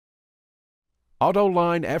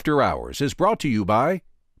Autoline After Hours is brought to you by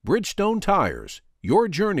Bridgestone Tires, your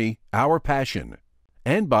journey, our passion,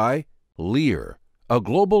 and by Lear, a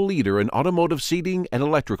global leader in automotive seating and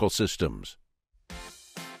electrical systems.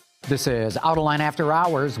 This is Autoline After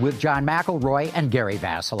Hours with John McElroy and Gary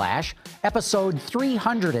Vasilash, episode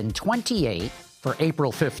 328 for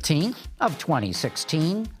April 15th of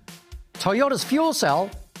 2016. Toyota's fuel cell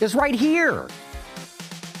is right here.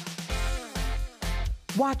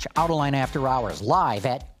 Watch Autoline After Hours live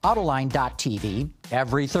at Autoline.tv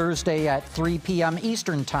every Thursday at 3 p.m.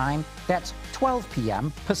 Eastern Time. That's 12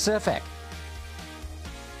 p.m. Pacific.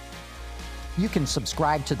 You can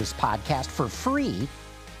subscribe to this podcast for free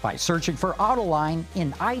by searching for Autoline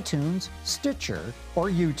in iTunes, Stitcher, or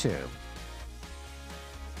YouTube.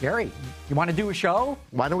 Gary, you want to do a show?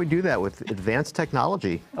 Why don't we do that with advanced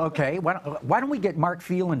technology? Okay, why don't we get Mark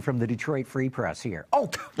Phelan from the Detroit Free Press here? Oh,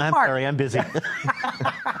 I'm Mark. sorry, I'm busy.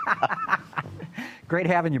 Great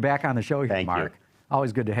having you back on the show here, Thank Mark. you.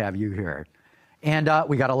 Always good to have you here. And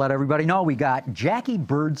we got to let everybody know we got Jackie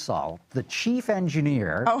Birdsall, the chief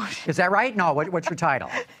engineer. Oh. Is that right? No, what's your title,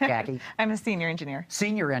 Jackie? I'm a senior engineer.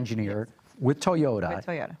 Senior engineer with Toyota. With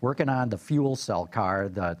Toyota. Working on the fuel cell car,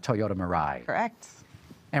 the Toyota Mirai. Correct.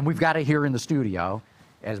 And we've got it here in the studio.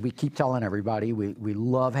 As we keep telling everybody, we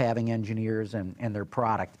love having engineers and their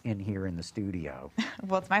product in here in the studio.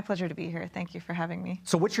 Well, it's my pleasure to be here. Thank you for having me.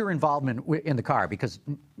 So what's your involvement in the car? Because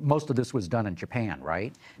most of this was done in Japan,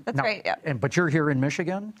 right? That's right, yeah. But you're here in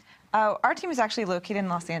Michigan? Our team is actually located in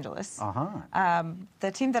Los Angeles. Uh-huh.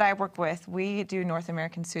 The team that I work with, we do North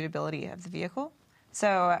American suitability of the vehicle.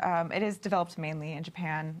 So it is developed mainly in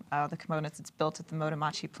Japan. The components, it's built at the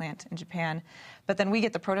Motomachi plant in Japan. But then we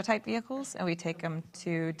get the prototype vehicles, and we take them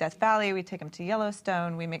to Death Valley, we take them to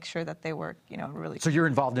Yellowstone, we make sure that they work, really. So you're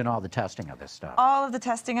involved in all the testing of this stuff? All of the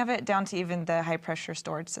testing of it, down to even the high-pressure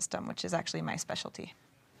storage system, which is actually my specialty.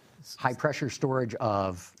 High-pressure storage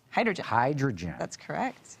of? Hydrogen. Hydrogen. That's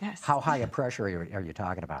correct, yes. How high a pressure are you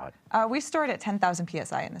talking about? We store it at 10,000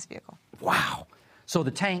 PSI in this vehicle. Wow. So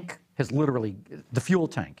the tank has literally, the fuel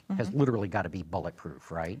tank has literally got to be bulletproof,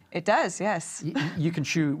 right? It does, yes. You can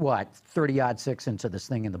shoot, 30-06 into this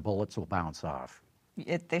thing and the bullets will bounce off.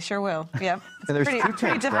 They sure will, yep. And there's pretty, two tanks,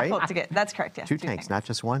 pretty difficult right? to get. That's correct, yes. Two tanks, not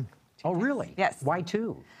just one. Oh, really? Yes. Why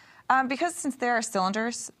two? Because since they are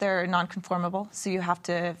cylinders, they're non-conformable, so you have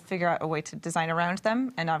to figure out a way to design around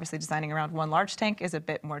them, and obviously designing around one large tank is a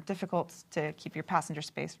bit more difficult to keep your passenger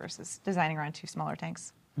space versus designing around two smaller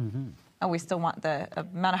tanks. And we still want the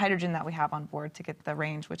amount of hydrogen that we have on board to get the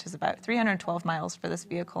range, which is about 312 miles for this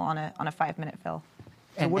vehicle on a 5-minute fill.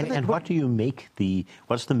 And what do you make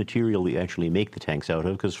what's the material you actually make the tanks out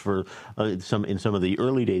of? Because for in some of the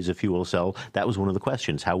early days of fuel cell, that was one of the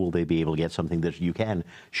questions. How will they be able to get something that you can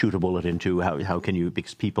shoot a bullet into? How can you,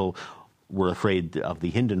 because people were afraid of the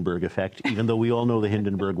Hindenburg effect, even though we all know the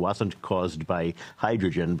Hindenburg wasn't caused by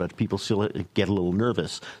hydrogen, but people still get a little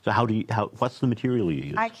nervous. So what's the material you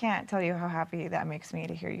use? I can't tell you how happy that makes me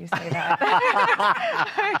to hear you say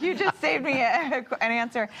that. You just saved me an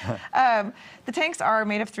answer. The tanks are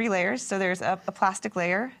made of 3 layers. So there's a plastic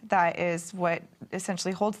layer that is what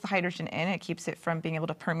essentially holds the hydrogen in. It keeps it from being able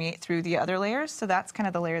to permeate through the other layers. So that's kind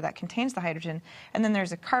of the layer that contains the hydrogen. And then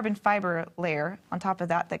there's a carbon fiber layer on top of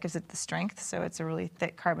that gives it the strength. So it's a really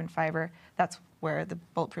thick carbon fiber. That's where the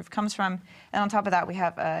bulletproof comes from. And on top of that, we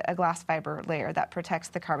have a glass fiber layer that protects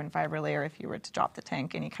the carbon fiber layer if you were to drop the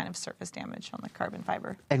tank, any kind of surface damage on the carbon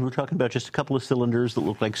fiber. And we're talking about just a couple of cylinders that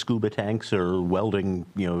look like scuba tanks or welding,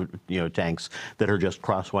 tanks that are just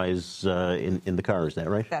crosswise in the car. Is that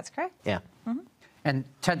right? That's correct. Yeah. And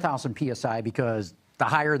 10,000 PSI because the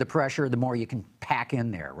higher the pressure, the more you can pack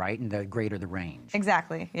in there, right? And the greater the range.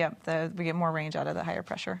 Exactly. Yep. We get more range out of the higher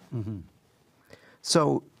pressure.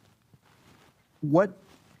 So what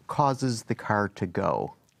causes the car to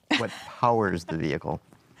go? What powers the vehicle?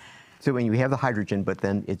 So when you have the hydrogen, but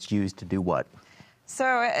then it's used to do what?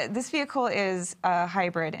 So this vehicle is a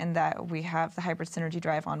hybrid in that we have the hybrid synergy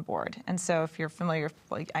drive on board. And so if you're familiar,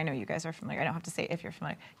 well, I know you guys are familiar. I don't have to say if you're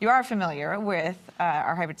familiar. You are familiar with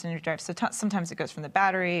our hybrid synergy drive. So sometimes it goes from the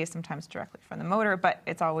battery, sometimes directly from the motor, but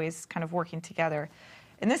it's always kind of working together.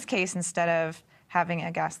 In this case, instead of having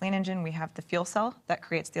a gasoline engine, we have the fuel cell that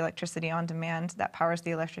creates the electricity on demand that powers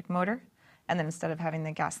the electric motor. And then instead of having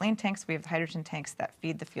the gasoline tanks, we have the hydrogen tanks that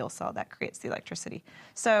feed the fuel cell that creates the electricity.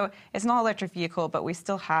 So it's an all-electric vehicle, but we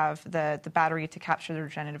still have the battery to capture the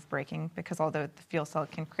regenerative braking because although the fuel cell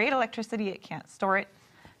can create electricity, it can't store it.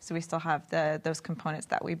 So we still have those components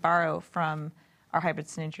that we borrow from our hybrid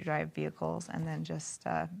synergy drive vehicles, and then just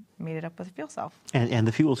made it up with a fuel cell. And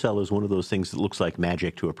the fuel cell is one of those things that looks like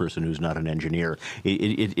magic to a person who's not an engineer.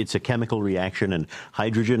 It's a chemical reaction, and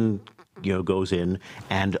hydrogen goes in,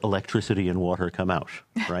 and electricity and water come out,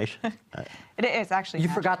 right? It is actually. You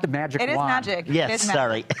magic. forgot the magic wand. It is magic. Yes, it is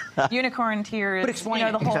sorry. Magic. Unicorn tears. But explain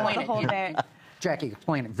it. the whole bit. Jackie,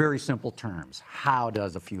 explain it in very simple terms. How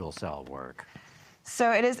does a fuel cell work?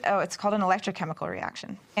 So it is. It's called an electrochemical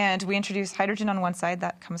reaction, and we introduce hydrogen on one side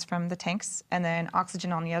that comes from the tanks, and then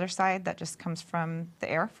oxygen on the other side that just comes from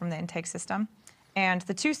the air from the intake system, and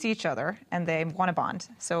the two see each other and they want to bond.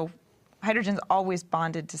 So hydrogen's always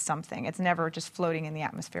bonded to something. It's never just floating in the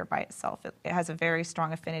atmosphere by itself. It has a very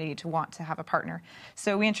strong affinity to want to have a partner.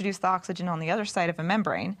 So we introduce the oxygen on the other side of a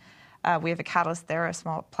membrane. We have a catalyst there, a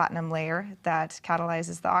small platinum layer that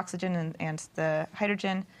catalyzes the oxygen and the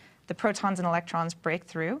hydrogen. The protons and electrons break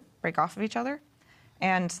off of each other.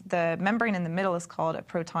 And the membrane in the middle is called a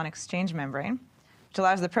proton exchange membrane, which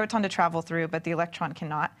allows the proton to travel through, but the electron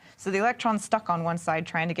cannot. So the electron's stuck on one side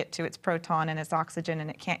trying to get to its proton and its oxygen, and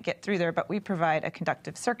it can't get through there, but we provide a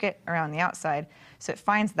conductive circuit around the outside. So it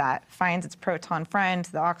finds its proton friend,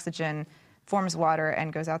 the oxygen, forms water,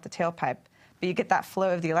 and goes out the tailpipe. But you get that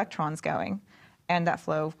flow of the electrons going, and that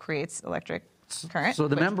flow creates electric current. So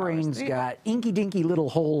the membrane's got inky-dinky little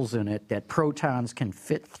holes in it that protons can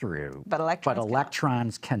fit through, but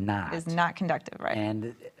electrons cannot. It is not conductive, right?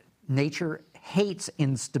 And nature hates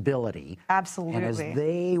instability. Absolutely. And as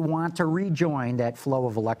they want to rejoin, that flow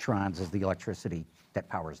of electrons is the electricity that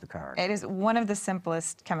powers the car. It is one of the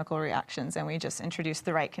simplest chemical reactions, and we just introduced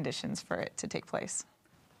the right conditions for it to take place.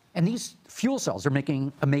 And these fuel cells are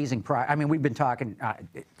making amazing progress. I mean, we've been talking,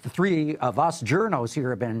 the three of us journos here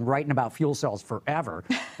have been writing about fuel cells forever,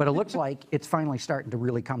 but it looks like it's finally starting to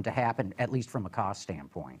really come to happen, at least from a cost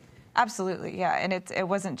standpoint. Absolutely, yeah. And it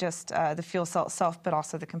wasn't just the fuel cell itself, but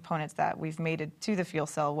also the components that we've mated to the fuel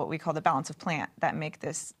cell, what we call the balance of plant, that make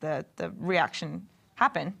the reaction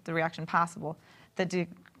happen, the reaction possible, the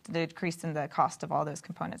decrease in the cost of all those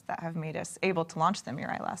components that have made us able to launch the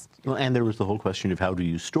Mirai last year. Well, and there was the whole question of how do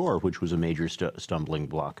you store, which was a major stumbling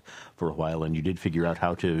block for a while, and you did figure out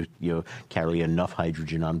how to carry enough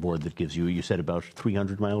hydrogen on board that gives you said about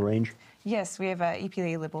 300-mile range? Yes, we have an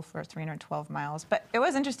EPA label for 312 miles. But it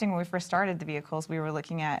was interesting when we first started the vehicles, we were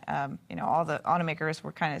looking at, all the automakers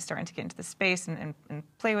were kind of starting to get into the space and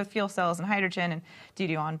play with fuel cells and hydrogen and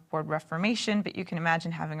do onboard reformation. But you can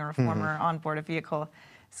imagine having a reformer on board a vehicle.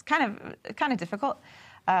 It's kind of difficult.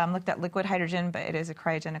 Looked at liquid hydrogen, but it is a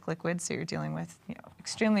cryogenic liquid, so you're dealing with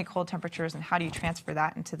extremely cold temperatures, and how do you transfer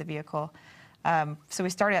that into the vehicle? So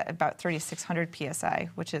we started at about 3,600 psi,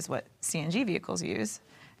 which is what CNG vehicles use,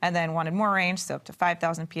 and then wanted more range, so up to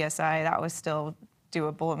 5,000 psi. That was still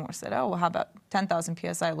doable, and we said, oh, well, how about 10,000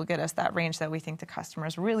 psi will get us that range that we think the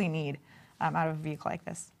customers really need out of a vehicle like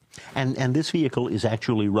this. And this vehicle is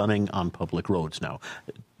actually running on public roads now.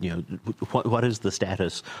 What is the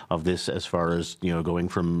status of this as far as going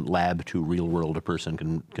from lab to real world? A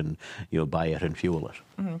person can buy it and fuel it.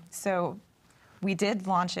 Mm-hmm. So we did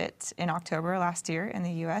launch it in October last year in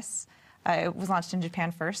the U.S. It was launched in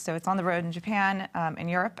Japan first, so it's on the road in Japan, in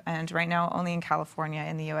Europe, and right now only in California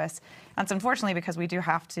in the U.S. And it's unfortunately because we do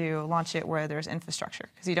have to launch it where there's infrastructure,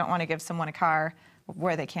 because you don't want to give someone a car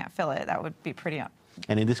where they can't fill it. That would be pretty.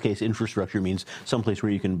 And in this case, infrastructure means someplace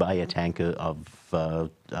where you can buy a tank of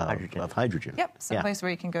hydrogen. Yep, someplace where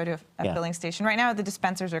you can go to a filling station. Right now, the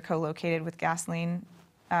dispensers are co-located with gasoline,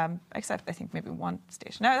 except I think maybe one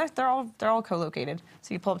station. No, they're all co-located.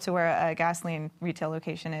 So you pull up to where a gasoline retail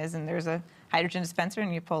location is, and there's a hydrogen dispenser,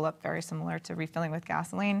 and you pull up, very similar to refilling with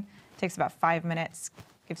gasoline. It takes about 5 minutes,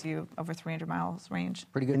 gives you over 300 miles range.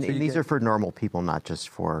 Pretty good. And So these are for normal people, not just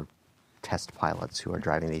for test pilots who are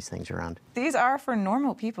driving these things around? These are for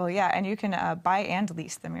normal people, yeah, and you can buy and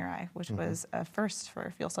lease the Mirai, which was a first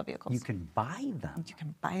for fuel cell vehicles. You can buy them? You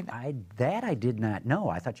can buy them. I did not know.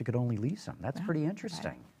 I thought you could only lease them. That's pretty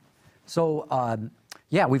interesting. Right. So,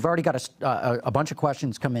 we've already got a bunch of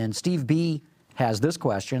questions come in. Steve B. has this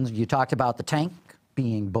question. You talked about the tank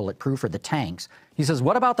being bulletproof, or the tanks. He says,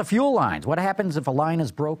 what about the fuel lines? What happens if a line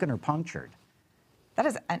is broken or punctured? That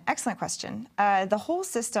is an excellent question. The whole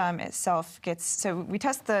system itself so we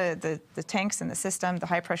test the tanks and the system, the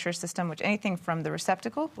high pressure system, which anything from the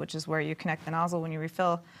receptacle, which is where you connect the nozzle when you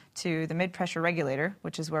refill, to the mid-pressure regulator,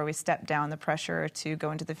 which is where we step down the pressure to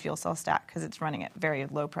go into the fuel cell stack because it's running at very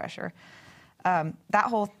low pressure. That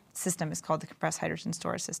whole system is called the compressed hydrogen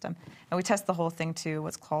storage system. And we test the whole thing to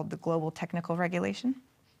what's called the Global Technical Regulation.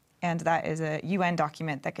 And that is a UN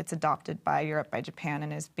document that gets adopted by Europe, by Japan,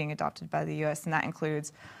 and is being adopted by the US. And that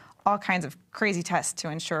includes all kinds of crazy tests to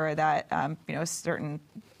ensure that a certain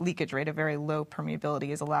leakage rate, a very low permeability,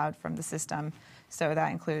 is allowed from the system. So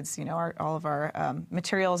that includes, all of our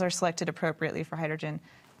materials are selected appropriately for hydrogen.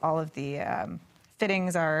 All of the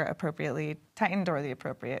fittings are appropriately tightened, or the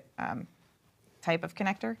appropriate type of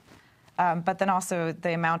connector. But then also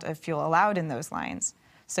the amount of fuel allowed in those lines.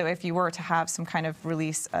 So if you were to have some kind of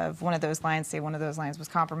release of one of those lines, say one of those lines was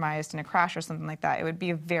compromised in a crash or something like that, it would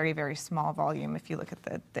be a very, very small volume if you look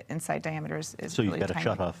at the inside diameters. So really you've got tiny. a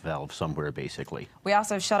shut-off valve somewhere, basically. We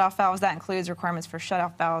also have shut-off valves. That includes requirements for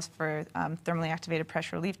shut-off valves for thermally activated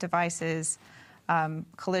pressure relief devices,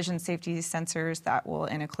 collision safety sensors that will,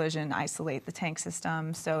 in a collision, isolate the tank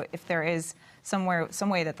system. So if there is some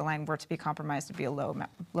way that the line were to be compromised, it would be a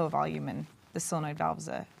low volume, and the solenoid valve is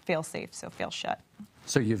a fail-safe, so fail-shut.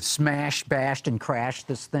 So you've smashed, bashed, and crashed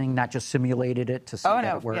this thing, not just simulated it to see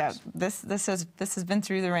that it works? Yeah, this has been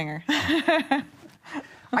through the ringer.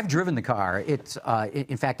 I've driven the car. It's,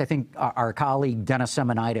 in fact, I think our colleague Dennis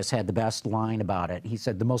Semenitis had the best line about it. He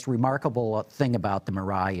said the most remarkable thing about the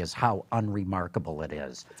Mirai is how unremarkable it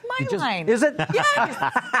is. It's my line. Is it?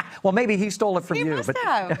 Yes. Well, maybe he stole it from He you. must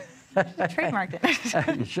have. Trademarked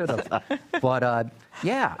it. You should have. But,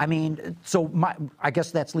 yeah, I mean, so I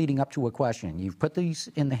guess that's leading up to a question. You've put these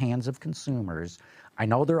in the hands of consumers. I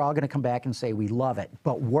know they're all going to come back and say, we love it.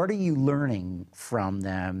 But what are you learning from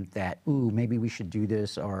them that, ooh, maybe we should do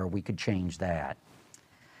this or we could change that?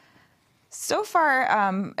 So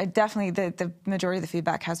far, definitely the majority of the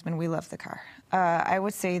feedback has been, we love the car. I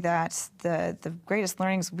would say that the greatest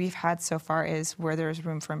learnings we've had so far is where there's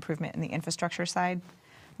room for improvement in the infrastructure side,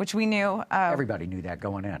 which we knew. Everybody knew that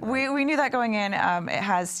going in. Right? We knew that going in. It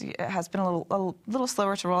has been a little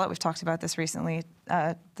slower to roll out. We've talked about this recently.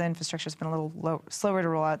 The infrastructure has been a little slower to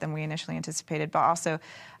roll out than we initially anticipated, but also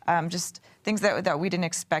just things that we didn't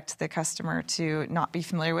expect the customer to not be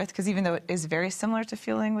familiar with, because even though it is very similar to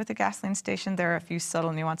fueling with a gasoline station, there are a few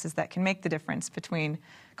subtle nuances that can make the difference between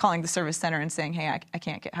calling the service center and saying, hey, I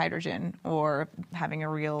can't get hydrogen, or having a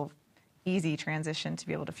real easy transition to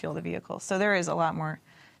be able to fuel the vehicle. So there is a lot more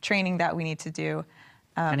training that we need to do.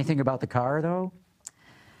 Anything about the car, though?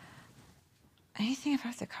 Anything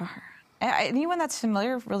about the car? Anyone that's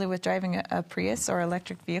familiar really with driving a Prius or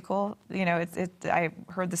electric vehicle, I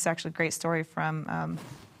heard this actually great story from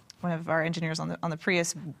one of our engineers on the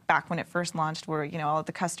Prius back when it first launched, where all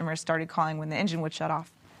the customers started calling when the engine would shut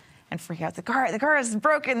off and freak out. The car is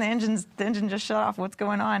broken. The engine just shut off. What's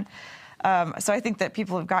going on? So I think that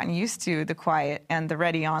people have gotten used to the quiet and the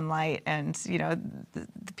ready on light, and the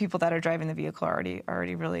people that are driving the vehicle are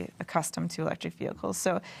already really accustomed to electric vehicles.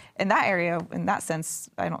 So in that area, in that sense,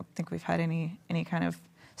 I don't think we've had any kind of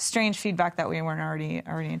strange feedback that we weren't already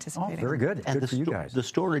anticipating. Oh, very good. And good for you guys. The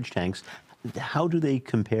storage tanks, how do they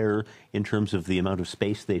compare in terms of the amount of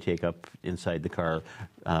space they take up inside the car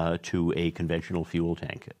to a conventional fuel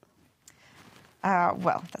tank?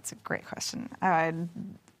 Well, that's a great question.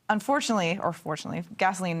 Unfortunately, or fortunately,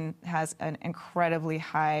 gasoline has an incredibly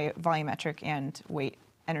high volumetric and weight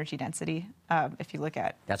energy density. If you look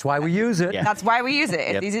at... That's why we use it. Yeah. That's why we use it.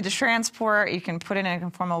 It's Yep. easy to transport. You can put it in a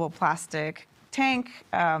conformable plastic tank.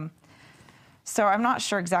 So I'm not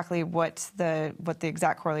sure exactly what the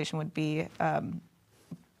exact correlation would be,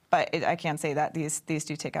 but I can say that these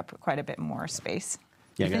do take up quite a bit more space.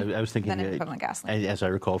 Yeah, I was thinking, Than an equivalent gasoline. as I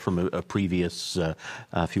recall from a previous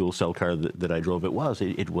fuel cell car that I drove, it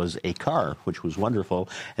was a car, which was wonderful.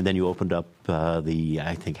 And then you opened up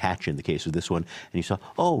I think hatch in the case of this one, and you saw,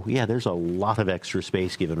 oh yeah, there's a lot of extra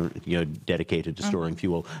space given, dedicated to storing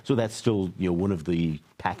fuel. So that's still, one of the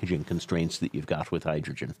packaging constraints that you've got with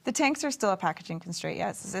hydrogen. The tanks are still a packaging constraint,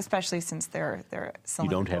 yes, especially since they're cylindrical. You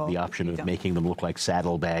don't have the option of making them look like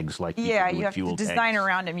saddlebags like you Yeah, do you with have fuel to design tanks.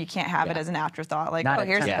 around them. You can't have it as an afterthought, like, Not oh, at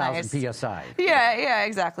here's a 10,000 nice... PSI. Yeah,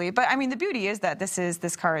 exactly. But I mean, the beauty is that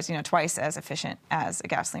this car is, twice as efficient as a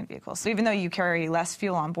gasoline vehicle. So even though you carry less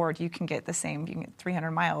fuel on board, you can get the same. You can get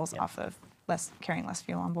 300 miles off of carrying less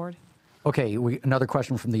fuel on board. Okay, another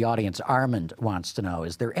question from the audience. Armand wants to know,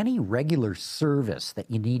 is there any regular service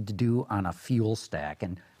that you need to do on a fuel stack,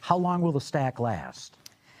 and how long will the stack last?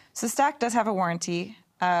 So stack does have a warranty.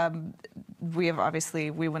 We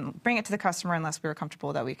wouldn't bring it to the customer unless we were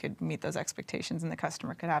comfortable that we could meet those expectations and the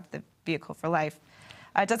customer could have the vehicle for life.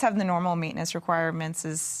 It does have the normal maintenance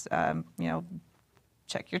requirements,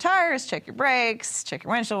 check your tires, check your brakes, check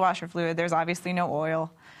your windshield washer fluid. There's obviously no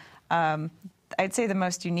oil. I'd say the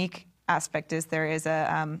most unique aspect is there is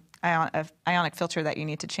a ionic filter that you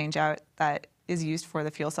need to change out that is used for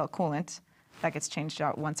the fuel cell coolant. That gets changed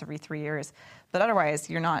out once every 3 years. But otherwise,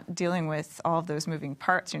 you're not dealing with all of those moving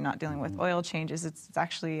parts. You're not dealing with oil changes. It's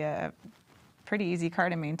actually pretty easy car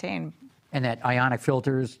to maintain. And that ionic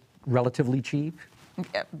filter is relatively cheap?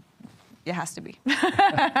 It has to be.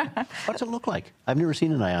 What's it look like? I've never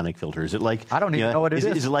seen an ionic filter. Is it like... I don't even know what it is.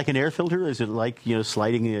 Is it like an air filter? Is it like,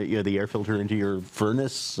 sliding the air filter into your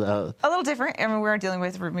furnace? A little different. I mean, we're dealing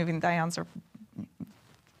with removing the ions or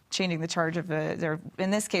changing the charge of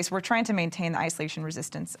in this case, we're trying to maintain the isolation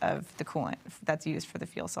resistance of the coolant that's used for the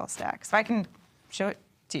fuel cell stack. So I can show it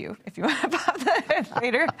to you if you want to pop that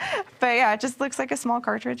later. But yeah, it just looks like a small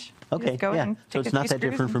cartridge. Okay, so it's not that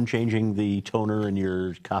different from changing the toner in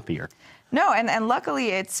your copier. No, and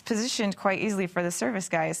luckily it's positioned quite easily for the service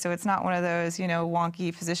guys, so it's not one of those,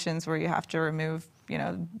 wonky positions where you have to remove,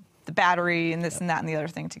 the battery and this and that and the other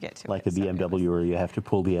thing to get to like it. Like the BMW where you have to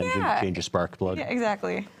pull the engine to change a spark plug. Yeah,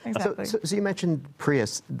 exactly. So you mentioned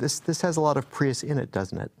Prius. This has a lot of Prius in it,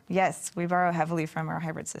 doesn't it? Yes, we borrow heavily from our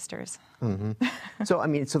hybrid sisters. Mm-hmm.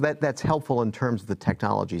 So that's helpful in terms of the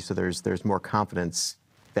technology. So there's more confidence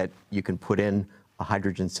that you can put in a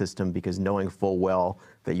hydrogen system because knowing full well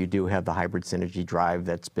that you do have the hybrid synergy drive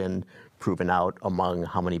that's been proven out among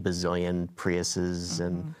how many bazillion Priuses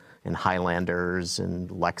and Highlanders and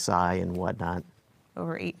Lexi and whatnot.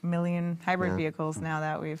 Over 8 million hybrid vehicles now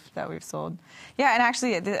that we've sold. Yeah, and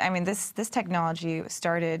actually, this technology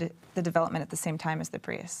started the development at the same time as the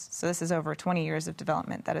Prius. So this is over 20 years of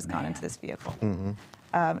development that has gone into this vehicle.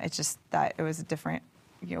 It's just that it was a different,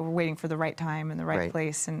 we're waiting for the right time and the right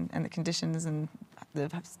place and the conditions and the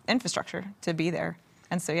infrastructure to be there.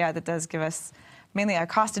 And so, yeah, that does give us mainly a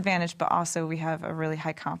cost advantage, but also we have a really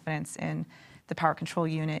high confidence in the power control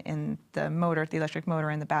unit, in the motor, the electric motor,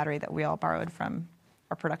 and the battery that we all borrowed from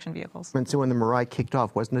our production vehicles. And so when the Mirai kicked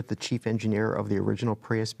off, wasn't it the chief engineer of the original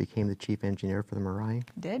Prius became the chief engineer for the Mirai?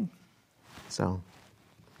 Did. So,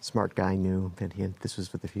 smart guy knew that this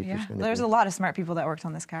was what the future was going to be. There's a lot of smart people that worked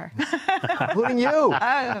on this car. Including you.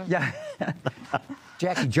 Yeah.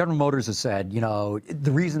 Jackie, General Motors has said,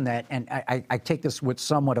 the reason that, and I take this with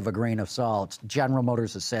somewhat of a grain of salt, General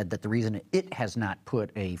Motors has said that the reason it has not put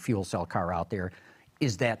a fuel cell car out there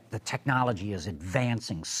is that the technology is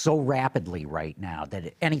advancing so rapidly right now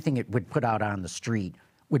that anything it would put out on the street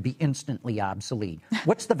would be instantly obsolete.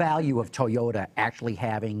 What's the value of Toyota actually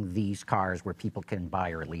having these cars where people can buy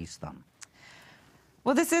or lease them?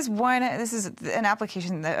 Well, this is an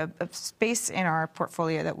application, a space in our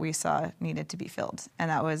portfolio that we saw needed to be filled. And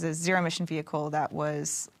that was a zero-emission vehicle that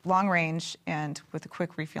was long range and with a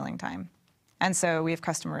quick refueling time. And so we have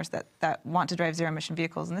customers that want to drive zero-emission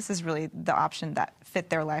vehicles, and this is really the option that fit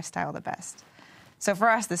their lifestyle the best. So for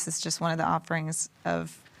us, this is just one of the offerings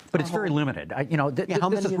of... But it's very limited.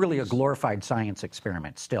 This is really a glorified science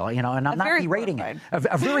experiment still, and I'm not berating it.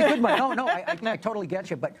 A very good one. No, I totally get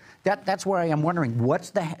you. But that's why I'm wondering, what's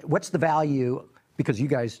the value, because you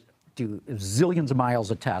guys do zillions of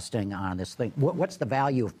miles of testing on this thing, what's the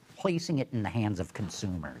value of placing it in the hands of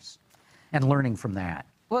consumers and learning from that?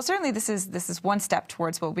 Well, certainly this is one step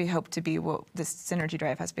towards what we hope to be what this Synergy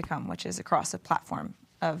Drive has become, which is across a platform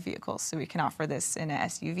of vehicles. So we can offer this in an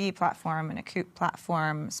SUV platform, in a coupe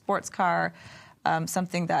platform, sports car,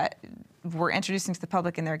 something that we're introducing to the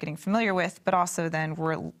public and they're getting familiar with, but also then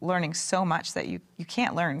we're learning so much that you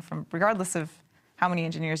can't learn from, regardless of how many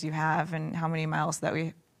engineers you have and how many miles that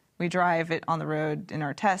we drive it on the road in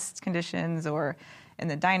our test conditions or in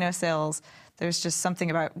the dyno cells. There's just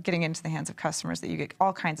something about getting into the hands of customers that you get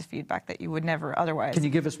all kinds of feedback that you would never otherwise. Can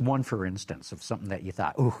you give us one, for instance, of something that you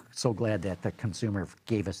thought, oh, so glad that the consumer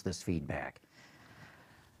gave us this feedback?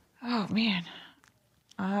 Oh, man.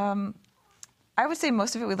 I would say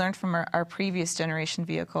most of it we learned from our previous generation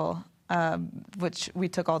vehicle, which we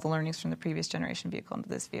took all the learnings from the previous generation vehicle into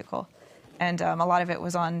this vehicle. And a lot of it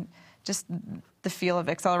was on just the feel of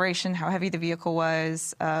acceleration, how heavy the vehicle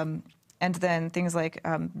was, and then things like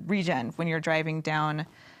regen when you're driving down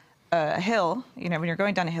a hill, when you're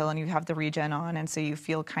going down a hill and you have the regen on, and so you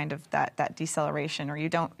feel kind of that deceleration, or you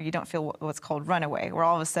don't feel what's called runaway, where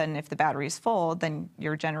all of a sudden if the battery's full, then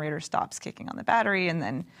your generator stops kicking on the battery, and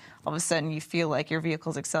then all of a sudden you feel like your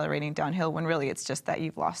vehicle's accelerating downhill when really it's just that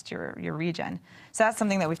you've lost your regen. So that's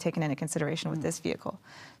something that we've taken into consideration with this vehicle.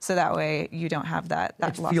 So that way you don't have that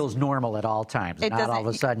It loss. feels normal at all times, not all of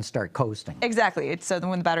a sudden start coasting. Exactly. So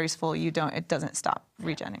when the battery's full, it doesn't stop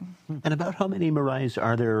regenning. And about how many Mirais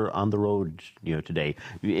are there on the road, today,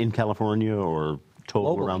 in California or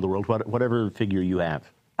total around the world, whatever figure you have?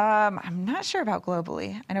 I'm not sure about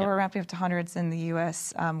globally. I know we're ramping up to hundreds in the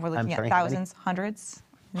U.S. We're looking at thousands, hundreds.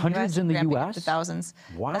 Hundreds in the U.S.? To thousands.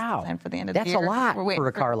 Wow. That's the plan for the end of the year. That's a lot for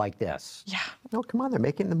a car like this. Yeah. No, come on, they're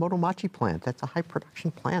making the Motomachi plant. That's a high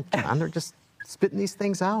production plant, John. They're just spitting these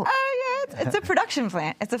things out. Yeah, it's a production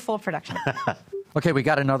plant. It's a full production plant. Okay, we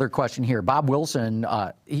got another question here. Bob Wilson,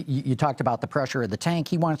 you talked about the pressure of the tank.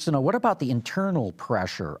 He wants to know, what about the internal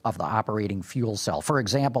pressure of the operating fuel cell? For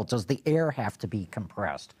example, does the air have to be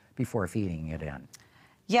compressed before feeding it in?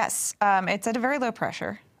 Yes, it's at a very low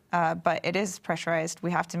pressure, but it is pressurized.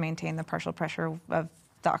 We have to maintain the partial pressure of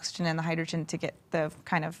the oxygen and the hydrogen to get the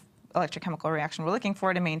kind of electrochemical reaction we're looking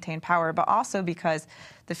for to maintain power, but also because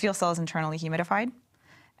the fuel cell is internally humidified.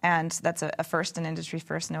 And that's a first, an industry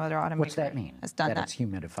first. No other automaker What's that mean? Has done that. It's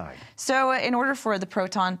humidified. So in order for the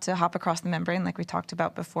proton to hop across the membrane, like we talked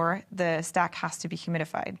about before, the stack has to be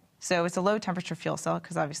humidified. So it's a low temperature fuel cell,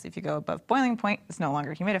 because obviously if you go above boiling point, it's no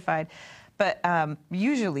longer humidified. But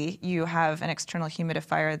usually you have an external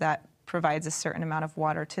humidifier that provides a certain amount of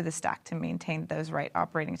water to the stack to maintain those right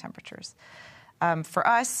operating temperatures. For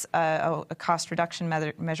us, a cost reduction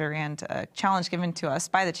measure and a challenge given to us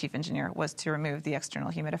by the chief engineer was to remove the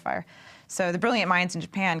external humidifier. So the brilliant minds in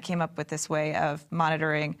Japan came up with this way of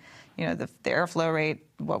monitoring, the airflow rate,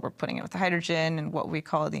 what we're putting in with the hydrogen, and what we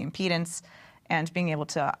call the impedance, and being able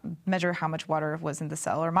to measure how much water was in the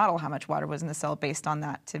cell or model how much water was in the cell based on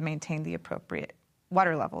that to maintain the appropriate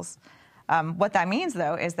water levels. What that means,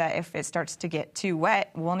 though, is that if it starts to get too wet,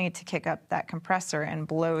 we'll need to kick up that compressor and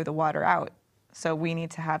blow the water out. So we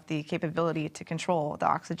need to have the capability to control the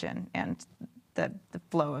oxygen and the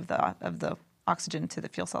flow of the oxygen to the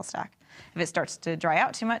fuel cell stack. If it starts to dry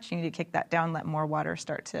out too much, you need to kick that down, let more water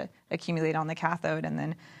start to accumulate on the cathode, and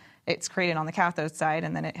then it's created on the cathode side,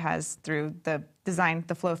 and then it has, through the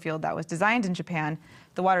flow field that was designed in Japan,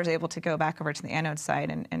 the water is able to go back over to the anode side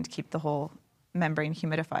and keep the whole membrane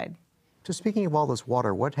humidified. So speaking of all this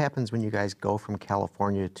water, what happens when you guys go from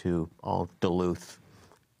California to Duluth?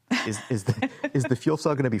 Is the fuel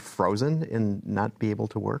cell going to be frozen and not be able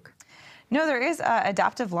to work? No, there is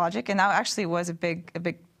adaptive logic, and that actually was a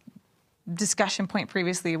big discussion point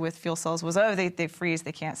previously with fuel cells was, they freeze,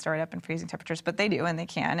 they can't start up in freezing temperatures, but they do, and they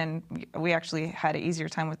can, and we actually had an easier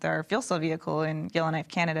time with our fuel cell vehicle in Yellowknife,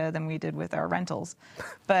 Canada than we did with our rentals.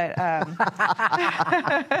 But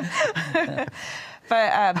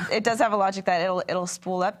it does have a logic that it'll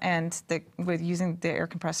spool up, and with using the air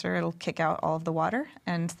compressor, it'll kick out all of the water,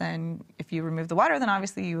 and then if you remove the water, then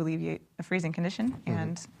obviously you alleviate a freezing condition.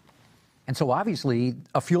 Mm-hmm. And so obviously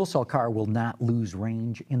a fuel cell car will not lose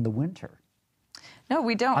range in the winter. No,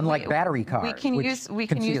 we don't. Unlike battery cars, we can use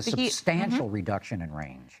see a substantial reduction in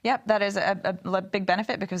range. Yep, that is a big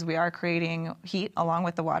benefit, because we are creating heat along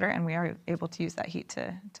with the water, and we are able to use that heat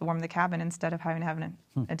to warm the cabin instead of having to have an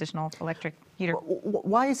additional electric heater.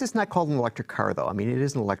 Why is this not called an electric car, though? I mean, it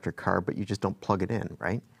is an electric car, but you just don't plug it in,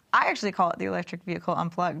 right? I actually call it the electric vehicle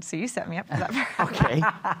unplugged, so you set me up for that. Okay.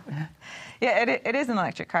 Yeah, it is an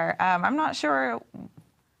electric car. I'm not sure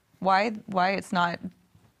why it's not.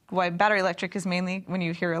 Why battery electric is mainly, when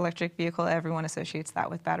you hear electric vehicle, everyone associates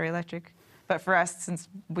that with battery electric. But for us, since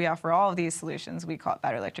we offer all of these solutions, we call it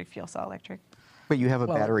battery electric, fuel cell electric. But you have a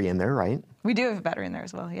battery in there, right? We do have a battery in there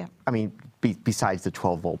as well, yeah. I mean, besides the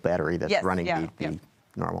 12-volt battery that's running the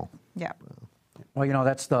normal. Yeah. Well,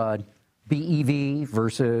 that's the BEV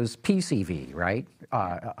versus PCV, right?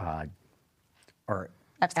 Or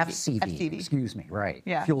FCV, excuse me, right.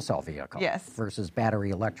 Yeah. Fuel cell vehicle yes. versus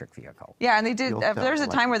battery electric vehicle. Yeah, and they did, there was a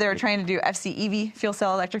time where they were trying to do FCEV, fuel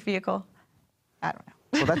cell electric vehicle. I don't know.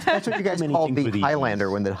 Well, that's what you guys called the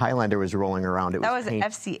Highlander when the Highlander was rolling around. That was an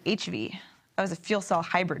FCHV. That was a fuel cell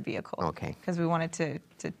hybrid vehicle. Okay. Because we wanted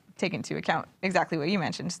to take into account exactly what you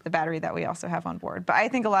mentioned, the battery that we also have on board. But I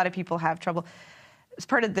think a lot of people have trouble. It's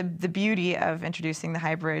part of the beauty of introducing the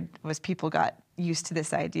hybrid was people got used to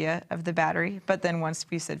this idea of the battery. But then once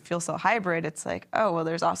we said fuel cell hybrid, it's like, oh, well,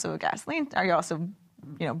 there's also a gasoline. Are you also,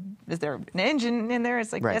 is there an engine in there?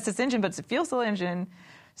 It's like, yes, it's engine, but it's a fuel cell engine.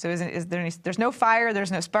 So is there any, there's no fire,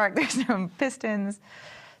 there's no spark, there's no pistons.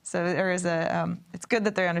 So there is it's good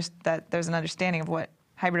that that there's an understanding of what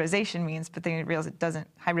hybridization means, but then you realize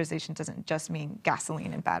hybridization doesn't just mean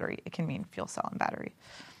gasoline and battery. It can mean fuel cell and battery.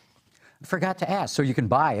 Forgot to ask, so you can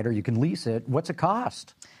buy it or you can lease it. What's it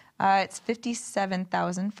cost? It's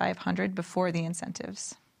 $57,500 before the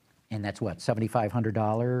incentives. And that's what,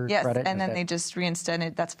 $7,500 yes, credit? And then they just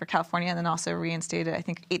reinstated, that's for California, and then also reinstated, I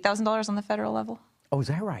think, $8,000 on the federal level. Oh, is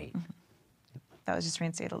that right? Mm-hmm. That was just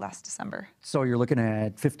reinstated last December. So you're looking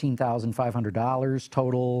at $15,500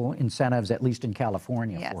 total incentives, at least in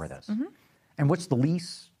California, for this. Mm-hmm. And what's the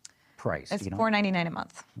lease price? It's $499 a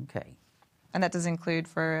month. Okay. And that does include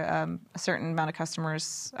for a certain amount of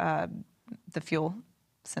customers the fuel,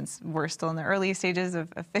 since we're still in the early stages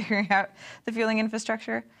of figuring out the fueling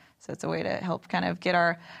infrastructure. So it's a way to help kind of get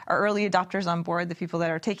our early adopters on board, the people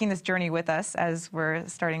that are taking this journey with us as we're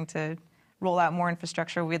starting to roll out more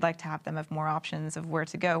infrastructure, we'd like to have them have more options of where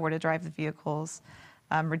to go, where to drive the vehicles,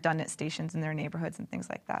 redundant stations in their neighborhoods and things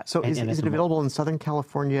like that. So is it available in Southern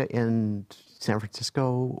California, in San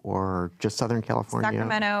Francisco, or just Southern California?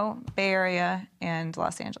 Sacramento, Bay Area, and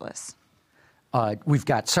Los Angeles. We've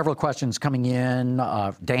got several questions coming in.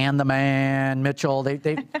 Dan the Man, Mitchell,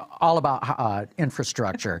 they all about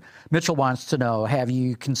infrastructure. Mitchell wants to know, have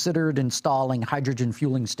you considered installing hydrogen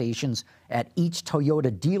fueling stations at each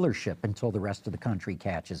Toyota dealership until the rest of the country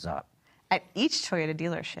catches up? At each Toyota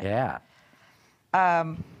dealership? Yeah.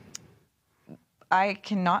 I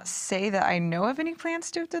cannot say that I know of any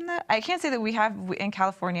plans to have done that. I can't say that we have in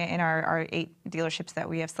California, in our 8 dealerships that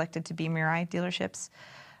we have selected to be Mirai dealerships,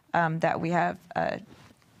 that we have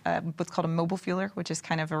what's called a mobile fueler, which is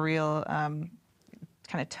kind of a real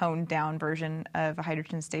kind of toned down version of a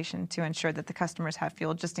hydrogen station to ensure that the customers have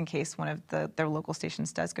fuel just in case one of their local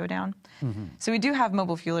stations does go down. Mm-hmm. So we do have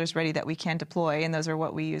mobile fuelers ready that we can deploy, and those are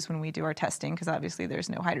what we use when we do our testing, because obviously there's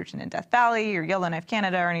no hydrogen in Death Valley or Yellowknife,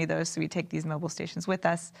 Canada, or any of those, so we take these mobile stations with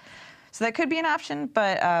us. So that could be an option,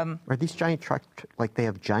 but... Are these giant trucks, like they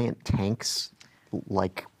have giant tanks,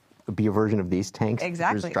 like be a version of these tanks?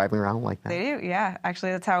 Exactly. Just driving around like that? They do, yeah.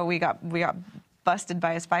 Actually, that's how we got busted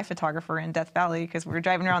by a spy photographer in Death Valley, because we were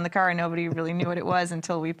driving around the car and nobody really knew what it was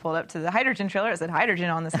until we pulled up to the hydrogen trailer. It said hydrogen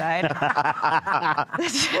on the side.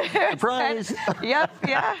 Surprise! Yep,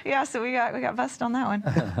 yeah. So we got busted on that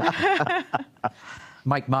one.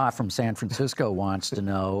 Mike Ma from San Francisco wants to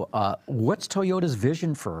know, what's Toyota's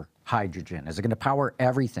vision for hydrogen? Is it going to power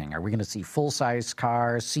everything? Are we going to see full-size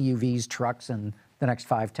cars, CUVs, trucks in the next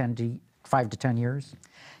 5 to 10 years?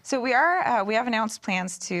 So we have announced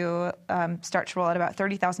plans to start to roll out about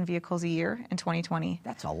 30,000 vehicles a year in 2020.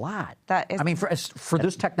 That's a lot. That is, I mean, for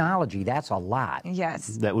this technology, that's a lot. Yes.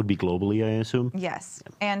 That would be globally, I assume? Yes.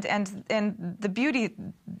 And the beauty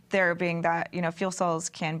there being that, fuel cells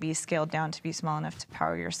can be scaled down to be small enough to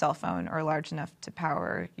power your cell phone or large enough to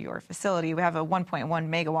power your facility. We have a 1.1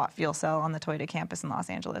 megawatt fuel cell on the Toyota campus in Los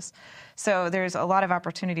Angeles. So there's a lot of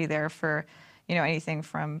opportunity there for, anything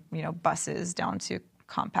from, buses down to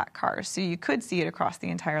compact cars. So you could see it across the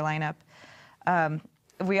entire lineup.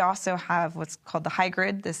 We also have what's called the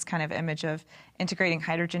high-grid, this kind of image of integrating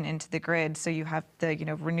hydrogen into the grid. So you have the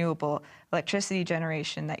renewable electricity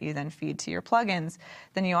generation that you then feed to your plugins.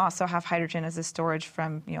 Then you also have hydrogen as a storage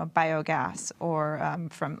from biogas or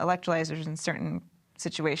from electrolyzers in certain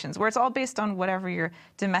situations, where it's all based on whatever your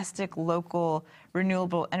domestic, local,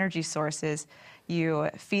 renewable energy source is. You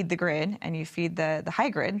feed the grid, and you feed the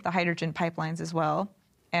high-grid, the hydrogen pipelines as well,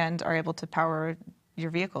 and are able to power your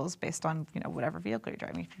vehicles based on whatever vehicle you're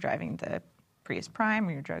driving. If you're driving the Prius Prime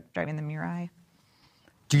or you're driving the Mirai.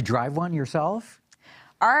 Do you drive one yourself?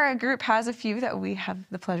 Our group has a few that we have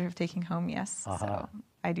the pleasure of taking home, yes. Uh-huh. So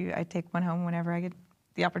I do. I take one home whenever I get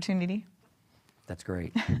the opportunity. That's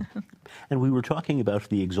great. And we were talking about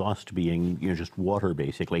the exhaust being, just water,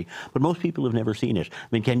 basically. But most people have never seen it. I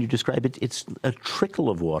mean, can you describe it? It's a trickle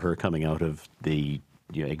of water coming out of the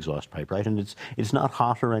exhaust pipe, right? And it's not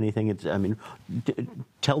hot or anything.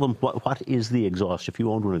 Tell them what is the exhaust? If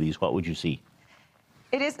you owned one of these, what would you see?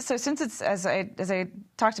 It is, so since it's, as I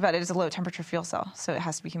talked about, it is a low temperature fuel cell, so it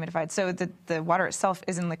has to be humidified. So the water itself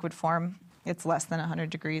is in liquid form. It's less than 100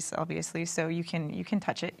 degrees, obviously, so you can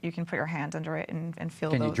touch it. You can put your hand under it and feel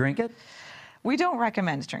Can you drink it? We don't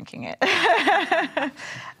recommend drinking it.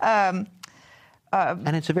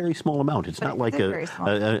 And it's a very small amount. It's not like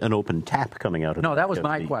an open tap coming out of it. No, that was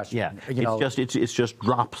my question. Yeah, it's just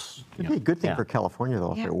drops. It'd be a good thing for California,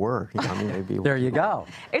 though, if it were. There you go.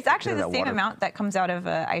 It's actually the same amount that comes out of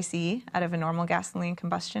ICE, out of a normal gasoline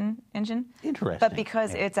combustion engine. Interesting. But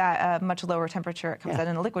because it's at a much lower temperature, it comes out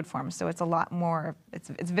in a liquid form, so it's a lot more. It's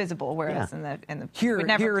visible. Whereas in the here in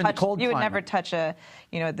the cold you would climate. never touch the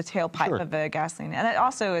tailpipe of a gasoline, and it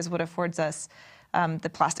also is what affords us the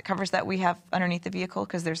plastic covers that we have underneath the vehicle,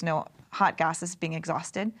 because there's no hot gases being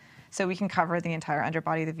exhausted. So we can cover the entire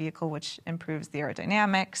underbody of the vehicle, which improves the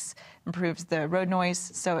aerodynamics, improves the road noise.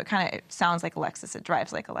 So it kind of sounds like a Lexus. It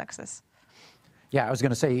drives like a Lexus. Yeah, I was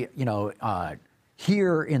going to say,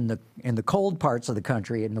 here in the cold parts of the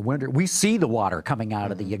country in the winter, we see the water coming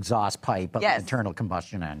out of the exhaust pipe of the internal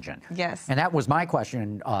combustion engine. Yes. And that was my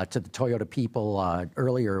question to the Toyota people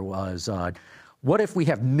earlier was, what if we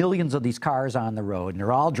have millions of these cars on the road and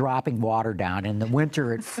they're all dropping water down, and in the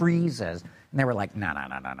winter it freezes? And they were like, no.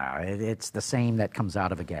 It's the same that comes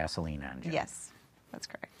out of a gasoline engine. Yes, that's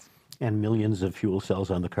correct. And millions of fuel cells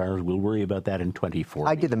on the cars. We'll worry about that in 2040.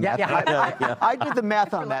 I did the math. I did the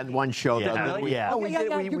math on that in one show.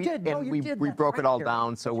 We broke it all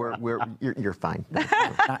down, so you're fine.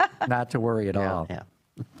 Not to worry at all. Yeah.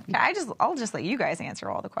 I'll just let you guys answer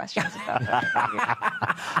all the questions about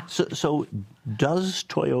that. So does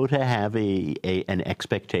Toyota have an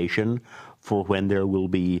expectation for when there will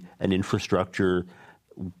be an infrastructure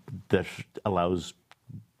that allows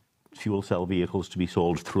fuel cell vehicles to be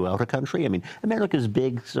sold throughout a country? I mean, America's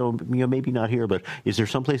big, so maybe not here, but is there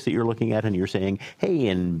some place that you're looking at and you're saying, hey,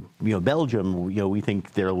 in Belgium, we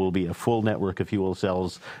think there will be a full network of fuel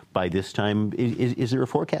cells by this time? Is there a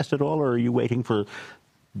forecast at all, or are you waiting for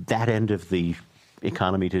that end of the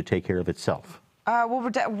economy to take care of itself?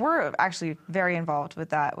 Well, we're actually very involved with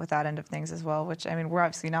that end of things as well. Which, I mean, we're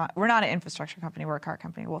not an infrastructure company. We're a car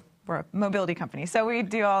company. Well, we're a mobility company, so we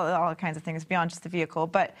do all kinds of things beyond just the vehicle.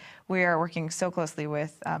 But we are working so closely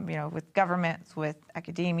with with governments, with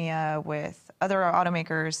academia, with other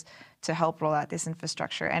automakers to help roll out this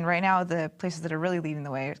infrastructure. And right now, the places that are really leading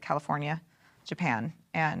the way are California, Japan,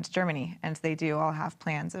 and Germany, and they do all have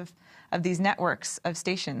plans of these networks of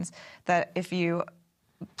stations that if you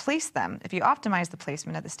place them, if you optimize the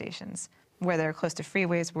placement of the stations where they're close to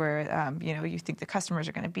freeways, where you think the customers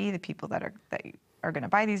are going to be the people that are going to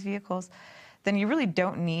buy these vehicles, then you really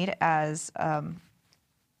don't need as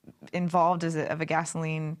involved as the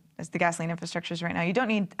gasoline infrastructures right now. You don't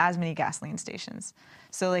need as many gasoline stations.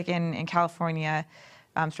 So like in California,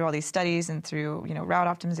 through all these studies and through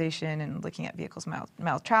route optimization and looking at vehicles miles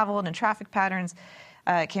traveled and traffic patterns,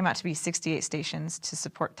 it came out to be 68 stations to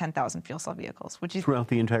support 10,000 fuel cell vehicles, which is throughout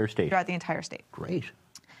the entire state. Throughout the entire state. Great.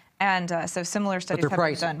 And so similar studies have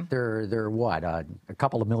been done. They're what? A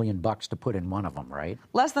couple of $1 million to put in one of them, right?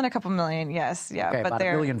 Less than a couple million, yes, yeah. Okay, but about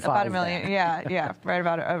they're $1.5 million. About $1 million, yeah, right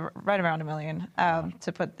around $1 million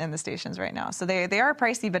to put in the stations right now. So they are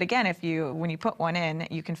pricey, but again, when you put one in,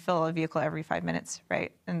 you can fill a vehicle every 5 minutes,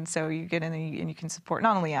 right? And so you get in and you can support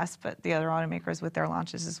not only us but the other automakers with their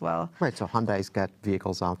launches as well. Right. So Hyundai's got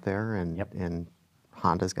vehicles out there, and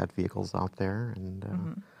Honda's got vehicles out there,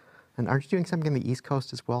 and. And aren't you doing something on the East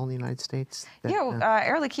Coast as well in the United States?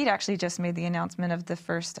 Air Liquide actually just made the announcement of the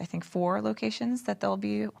first, I think, 4 locations that they'll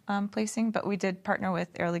be placing. But we did partner with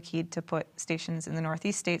Air Liquide to put stations in the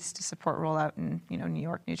Northeast states to support rollout in New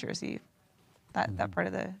York, New Jersey, that part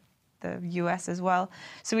of the U.S. as well.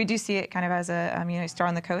 So we do see it kind of as a start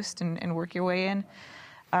on the coast and work your way in.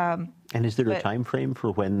 And is there a time frame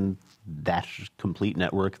for when that complete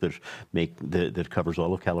network that covers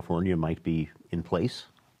all of California might be in place?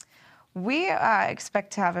 We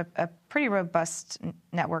expect to have a pretty robust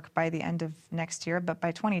network by the end of next year, but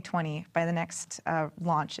by 2020, by the next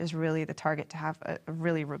launch, is really the target to have a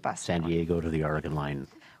really robust San Diego to the Oregon line.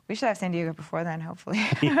 We should have San Diego before then, hopefully.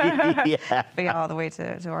 Yeah. But all the way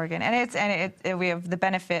to Oregon, and we have the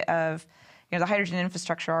benefit of the hydrogen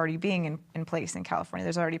infrastructure already being in place in California.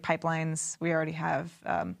 There's already pipelines. We already have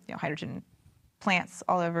hydrogen plants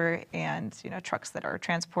all over, and trucks that are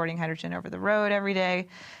transporting hydrogen over the road every day.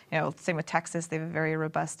 Same with Texas; they have a very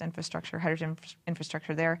robust hydrogen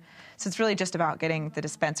infrastructure there. So it's really just about getting the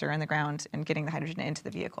dispenser in the ground and getting the hydrogen into the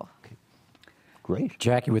vehicle. Okay. Great,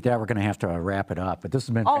 Jackie. With that, we're going to have to wrap it up. But this has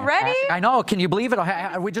been already. Fantastic. I know. Can you believe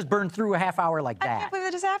it? We just burned through a half hour like that. I can't believe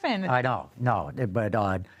that just happened. I know. No, but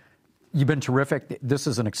you've been terrific. This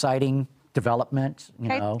is an exciting development.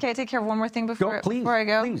 Can I take care of one more thing before I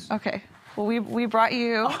go? Please. Okay. Well, we brought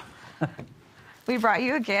you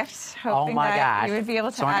a gift, hoping my that gosh. you would be able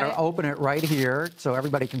to So I'm going to open it right here so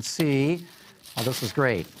everybody can see. Oh, this is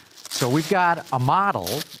great. So we've got a model,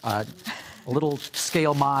 a little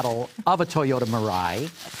scale model of a Toyota Mirai,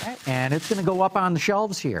 and it's going to go up on the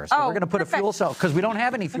shelves here. So we're going to put a fuel cell, because we don't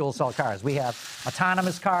have any fuel cell cars. We have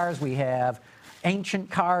autonomous cars, we have ancient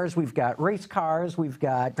cars, we've got race cars, we've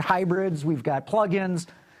got hybrids, we've got plug-ins.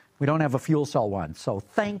 We don't have a fuel cell one, so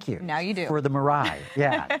thank you. Now you do. For the Mirai,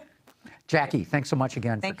 yeah. Jackie, thanks so much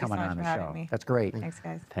again for coming on the show. Me. That's great. Thanks,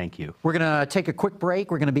 guys. Thank you. We're going to take a quick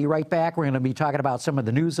break. We're going to be right back. We're going to be talking about some of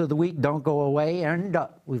the news of the week. Don't go away. And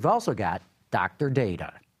we've also got Dr.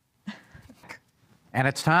 Data. And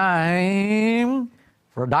it's time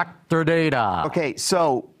for Dr. Data. Okay,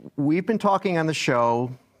 so we've been talking on the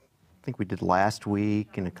show, I think we did last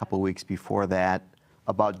week and a couple of weeks before that,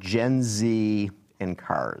 about Gen Z in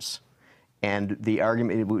cars. And the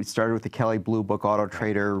argument, we started with the Kelley Blue Book Auto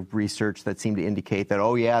Trader research that seemed to indicate that,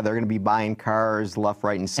 oh yeah, they're going to be buying cars left,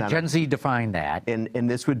 right, and center. And Gen Z defined that. And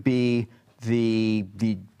this would be the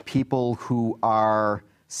people who are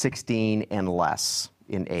 16 and less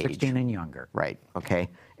in age. 16 and younger. Right, okay.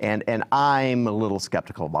 And I'm a little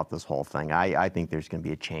skeptical about this whole thing. I think there's going to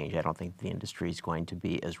be a change. I don't think the industry is going to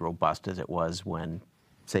be as robust as it was when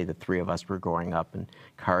say the three of us were growing up, and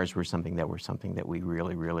cars were something that we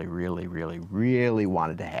really, really, really, really, really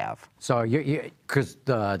wanted to have. So because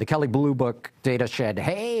the Kelley Blue Book data shed,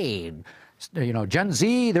 hey, Gen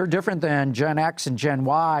Z, they're different than Gen X and Gen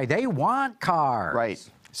Y. They want cars. Right.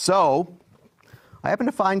 So I happen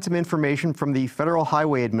to find some information from the Federal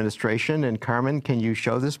Highway Administration. And Carmen, can you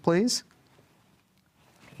show this, please?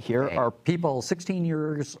 Here are people 16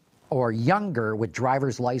 years or younger with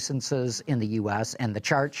driver's licenses in the U.S., and the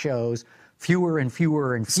chart shows fewer and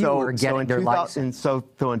fewer and fewer getting their license. So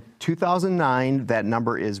in 2009, that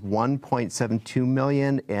number is 1.72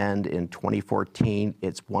 million, and in 2014,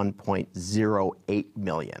 it's 1.08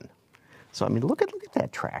 million. So I mean, look at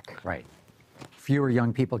that track. Right. Fewer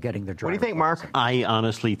young people getting their driver's What do you think, Mark? I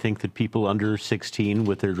honestly think that people under 16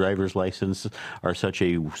 with their driver's license are such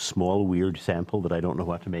a small, weird sample that I don't know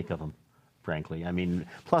what to make of them, frankly. I mean,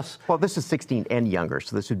 plus... Well, this is 16 and younger,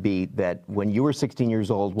 so this would be that when you were 16 years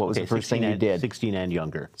old, what was the first thing you did? 16 and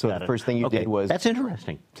younger. So the first thing you did was... That's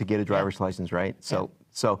interesting. To get a driver's license, right? So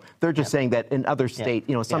they're just saying that in other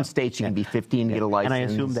states, some states you can be 15 to get a license. And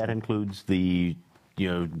I assume that includes the...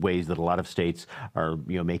 ways that a lot of states are,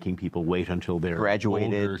 making people wait until they're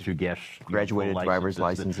graduated older to get graduated driver's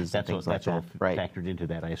licenses and things like that. That's all factored into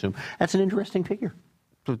that, I assume. That's an interesting figure.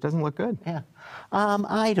 So it doesn't look good. Yeah,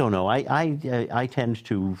 I don't know. I tend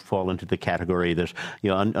to fall into the category that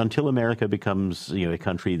until America becomes a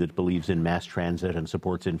country that believes in mass transit and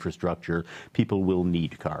supports infrastructure, people will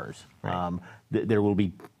need cars. Right. There will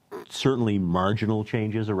be certainly marginal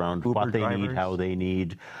changes around Uber what they drivers. need, how they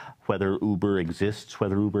need. Whether Uber exists,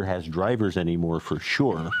 whether Uber has drivers anymore, for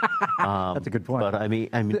sure. That's a good point. But I mean,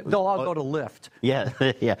 they'll all go to Lyft. Yeah,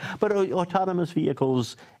 yeah. But autonomous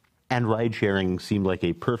vehicles and ride sharing seem like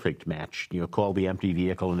a perfect match. Call the empty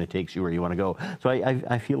vehicle and it takes you where you want to go. So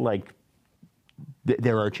I feel like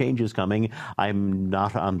there are changes coming. I'm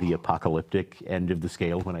not on the apocalyptic end of the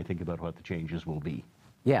scale when I think about what the changes will be.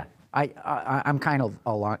 Yeah, I'm kind of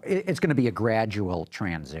along. It's going to be a gradual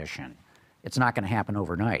transition. It's not going to happen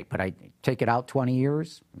overnight, but I take it out 20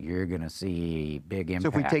 years, you're going to see big impact. So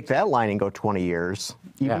if we take that line and go 20 years,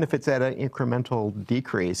 even if it's at an incremental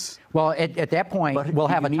decrease. Well, at that point, we'll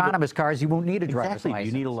have autonomous cars. You won't need a driver's license. Do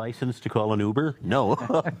you need a license to call an Uber? No.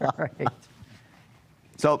 Right.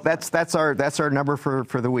 So that's our number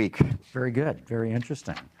for the week. Very good. Very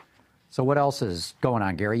interesting. So what else is going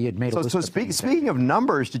on, Gary? You had made a list of things. Speaking of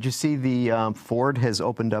numbers, did you see the Ford has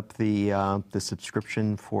opened up the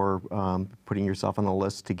subscription for putting yourself on the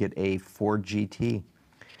list to get a Ford GT?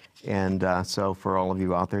 And so for all of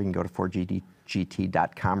you out there, you can go to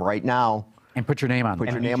FordGT.com right now. And put your name on.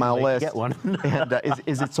 Put your name on the list. Get one. And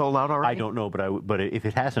is it sold out already? I don't know, but if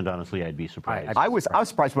it hasn't, honestly, I'd be surprised. I was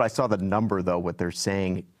surprised when I saw the number, though. What they're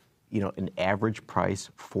saying, an average price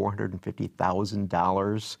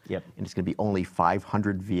 $450,000. Yep. And it's going to be only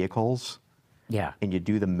 500 vehicles. Yeah. And you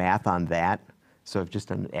do the math on that. So if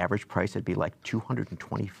just an average price, it'd be like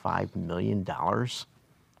 $225 million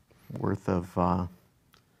worth of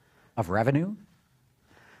revenue.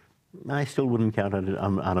 I still wouldn't count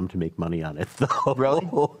on them to make money on it, though. Really?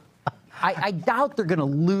 I doubt they're going to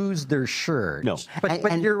lose their shirt. No.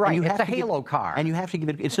 But you're right. It's a halo car. And you have to give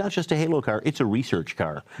it, it's not just a halo car, it's a research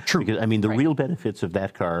car. True. Because, the real benefits of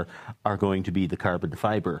that car are going to be the carbon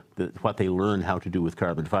fiber, what they learn how to do with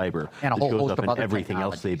carbon fiber. And a whole shows host up of in other everything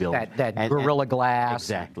else they build. That Gorilla Glass.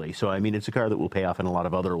 Exactly. So, it's a car that will pay off in a lot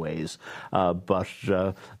of other ways. But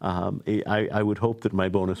I would hope that my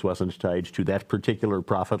bonus wasn't tied to that particular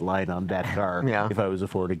profit line on that car if I was a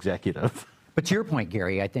Ford executive. But to your point,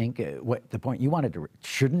 Gary, I think what the point you wanted to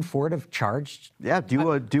shouldn't Ford have charged? Yeah,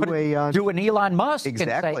 do an Elon Musk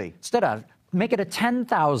exactly. And say, instead of make it a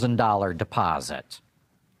 $10,000 deposit.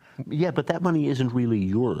 Yeah, but that money isn't really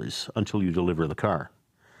yours until you deliver the car.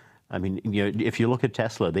 If you look at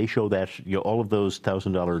Tesla, they show that all of those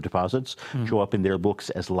 $1,000 deposits show up in their books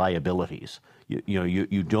as liabilities.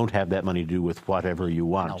 You don't have that money to do with whatever you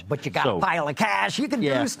want. No, but you got a pile of cash. You can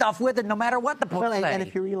do stuff with it no matter what the books say. And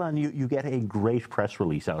if you're Elon, you get a great press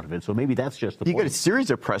release out of it. So maybe that's just the point. You get a series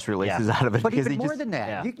of press releases out of it. But even more than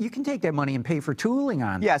that, you can take that money and pay for tooling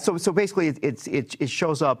on it. Yeah. So basically, it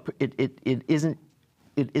shows up. It isn't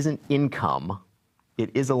income.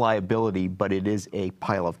 It is a liability, but it is a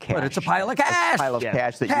pile of cash. But it's a pile of cash. A pile of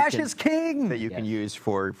cash that cash is king. That you can use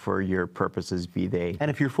for your purposes, be they. And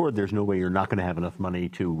if you're Ford, there's no way you're not going to have enough money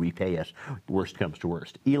to repay it. Worst comes to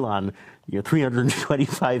worst. Elon,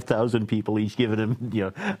 325,000 people each giving him,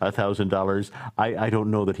 $1,000. I don't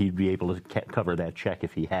know that he'd be able to cover that check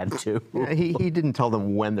if he had to. He didn't tell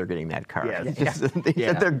them when they're getting that car. They said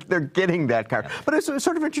they're getting that car. But it's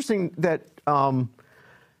sort of interesting that.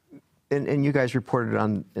 and you guys reported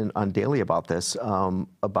on Daily about this,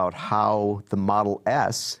 about how the Model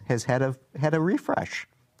S has had a refresh,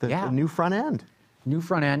 the new front end. New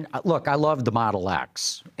front end. Look, I love the Model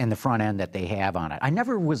X and the front end that they have on it. I'm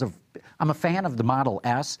a fan of the Model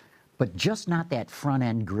S, but just not that front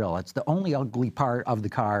end grille. It's the only ugly part of the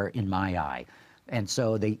car in my eye. And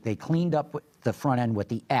so they cleaned up the front end with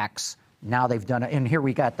the X. Now they've done it, and here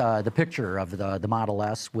we got the picture of the Model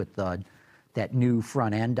S with that new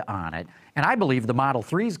front end on it. And I believe the Model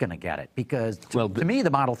 3 is going to get it because, to me, the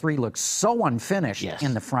Model 3 looks so unfinished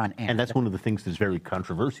in the front end. And that's one of the things that's very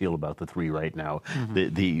controversial about the 3 right now,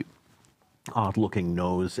 the odd-looking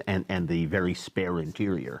nose and the very spare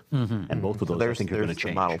interior. And both of those, I think, are going to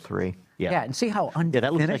change. The Model 3. Yeah, and see how unfinished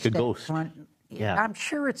that looks like a ghost. Front, yeah. I'm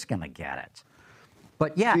sure it's going to get it.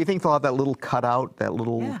 But yeah. Do you think they'll have that little cutout, that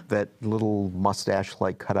little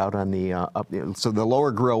mustache-like cutout on the up? So the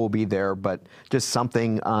lower grille will be there, but just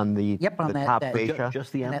something on the top fascia,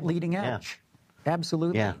 just the that leading edge. Yeah.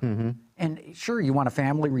 Absolutely. Yeah. And sure, you want a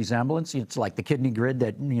family resemblance. It's like the kidney grid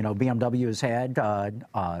that BMW has had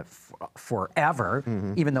forever,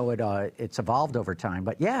 even though it's evolved over time.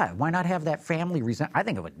 But yeah, why not have that family resemblance? I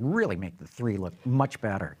think it would really make the 3 look much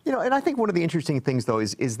better. And I think one of the interesting things though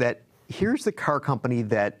is that here's the car company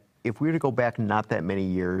that if we were to go back not that many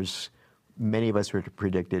years, many of us would have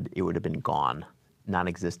predicted it would have been gone,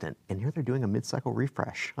 non-existent. And here they're doing a mid-cycle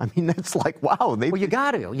refresh. I mean, that's like, wow. Well, you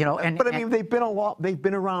got to, But I mean, they've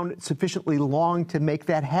been around sufficiently long to make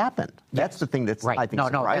that happen. That's the thing that's, I think,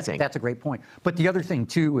 surprising. That's a great point. But the other thing,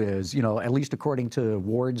 too, is, at least according to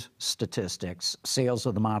Ward's statistics, sales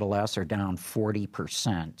of the Model S are down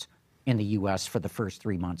 40% in the U.S. for the first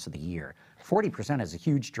 3 months of the year. 40% is a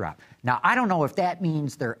huge drop. Now, I don't know if that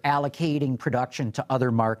means they're allocating production to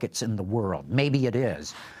other markets in the world. Maybe it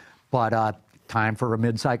is. But time for a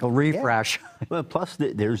mid-cycle refresh. Yeah. Well, plus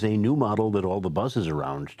there's a new model that all the buzz is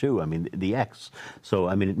around, too. I mean, the X. So,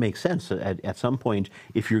 I mean, it makes sense. At some point,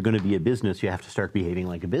 if you're going to be a business, you have to start behaving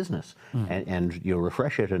like a business. And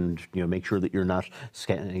refresh it and, make sure that you're not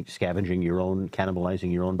scavenging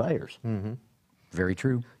cannibalizing your own buyers. Very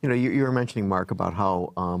true. You were mentioning, Mark, about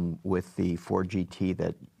how with the Ford GT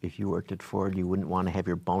that if you worked at Ford, you wouldn't want to have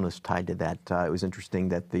your bonus tied to that. It was interesting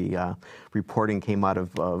that the reporting came out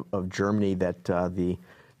of Germany that the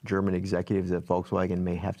German executives at Volkswagen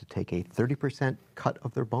may have to take a 30% cut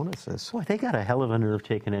of their bonuses. Boy, they got a hell of a nerve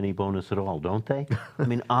taking any bonus at all, don't they? I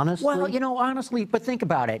mean, honestly. Well, honestly, but think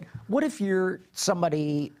about it. What if you're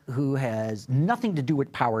somebody who has nothing to do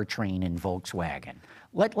with powertrain in Volkswagen?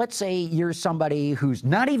 Let's say you're somebody who's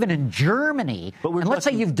not even in Germany, and let's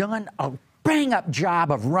say you've done a bang-up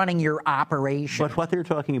job of running your operation. But what they're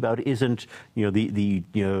talking about isn't, the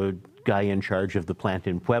guy in charge of the plant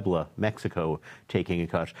in Puebla, Mexico, taking a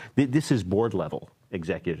cut. This is board-level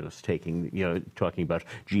executives talking about,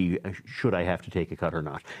 gee, should I have to take a cut or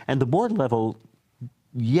not? And the board level,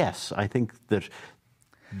 yes, I think that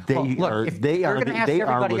they are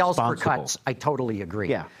everybody else for responsible. Cuts, I totally agree.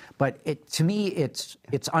 Yeah. But to me, it's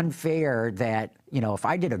unfair that, if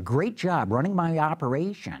I did a great job running my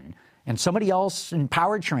operation and somebody else in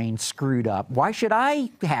powertrain screwed up, why should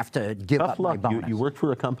I have to give up my bonus? You worked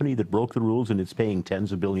for a company that broke the rules and it's paying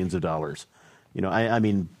tens of billions of dollars. I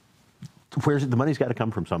mean, where's the money's got to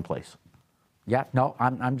come from someplace. Yeah, no,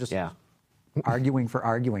 I'm just arguing for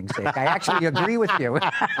arguing's sake. I actually agree with you.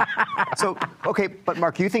 So, okay, but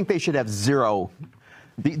Mark, you think they should have zero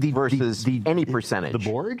versus any percentage? The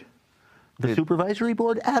board? The supervisory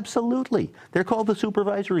board? Absolutely. They're called the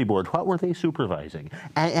supervisory board. What were they supervising?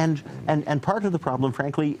 And part of the problem,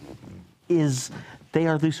 frankly, is they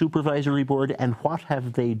are the supervisory board, and what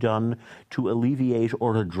have they done to alleviate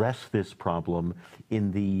or address this problem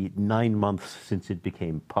in the 9 months since it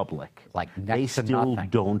became public? Like next they to still nothing.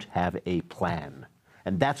 don't have a plan.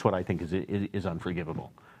 And that's what I think is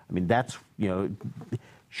unforgivable. I mean, that's,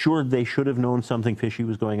 sure, they should have known something fishy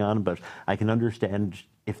was going on, but I can understand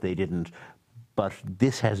if they didn't. But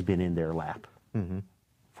this has been in their lap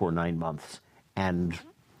for 9 months. And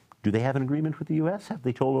do they have an agreement with the U.S.? Have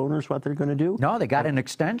they told owners what they're going to do? No, they got an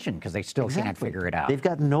extension because they still can't figure it out. They've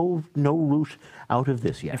got no route out of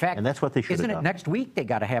this yet. In fact, and that's what they should have done. Isn't it next week they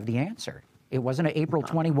got to have the answer? It wasn't it April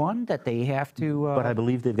 21 that they have to... But I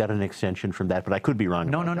believe they've got an extension from that, but I could be wrong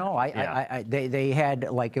about that. No. They had,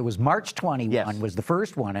 it was March 21 was the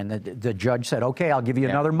first one, and the judge said, okay, I'll give you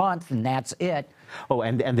another month, and that's it. Oh,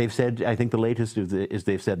 and they've said, I think the latest is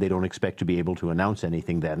they've said they don't expect to be able to announce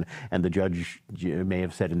anything then, and the judge may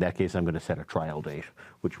have said, in that case, I'm going to set a trial date,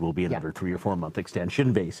 which will be another 3 or 4 month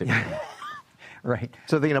extension, basically. Right.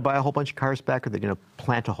 So they're going to buy a whole bunch of cars back, or they're going to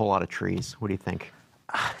plant a whole lot of trees? What do you think?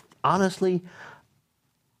 Honestly,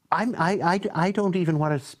 I don't even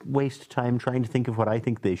want to waste time trying to think of what I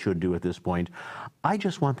think they should do at this point. I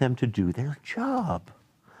just want them to do their job.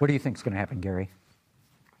 What do you think is going to happen, Gary?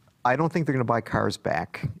 I don't think they're going to buy cars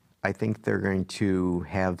back. I think they're going to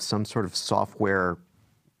have some sort of software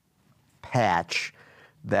patch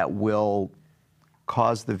that will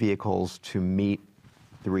cause the vehicles to meet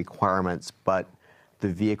the requirements, but the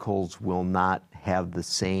vehicles will not have the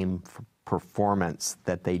same performance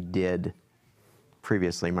that they did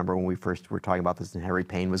previously. Remember when we first were talking about this, and Harry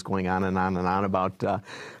Payne was going on and on and on about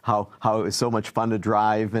how it was so much fun to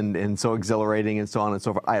drive and so exhilarating and so on and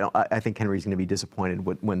so forth. I think Henry's going to be disappointed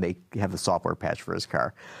when they have the software patch for his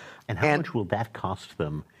car. And how much will that cost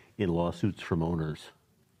them in lawsuits from owners?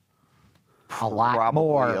 A lot Probably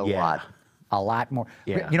more. a lot. A lot more.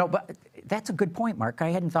 Yeah. You know, but that's a good point, Mark. I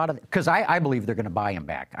hadn't thought of it, because I believe they're going to buy him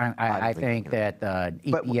back. I think that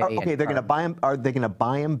EPA. But okay, they're going to buy them. Are they going to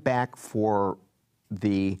buy them back for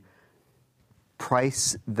the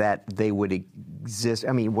price that they would exist?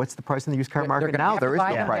 I mean, what's the price in the used car market now? There is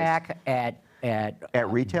no price. Back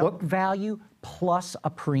at retail? book value plus a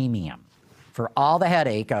premium for all the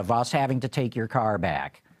headache of us having to take your car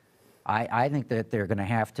back. I think that they're going to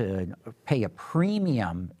have to pay a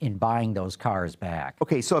premium in buying those cars back.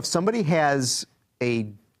 Okay, so if somebody has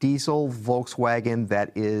a diesel Volkswagen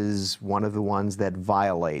that is one of the ones that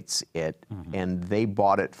violates it, and they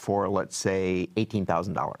bought it for, let's say,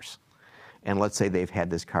 $18,000, and let's say they've had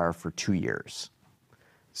this car for 2 years.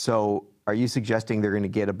 So are you suggesting they're going to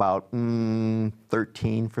get about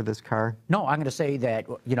 13 for this car? No, I'm going to say that,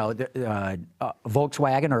 you know,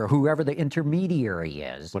 Volkswagen or whoever the intermediary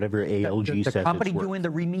is, Whatever ALG says the company it's worth. doing the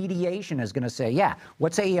remediation is going to say, yeah,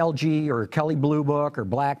 what's ALG or Kelley Blue Book or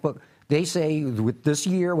Black Book? They say with this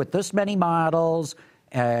year, with this many models,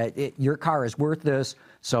 your car is worth this,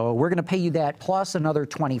 so we're going to pay you that plus another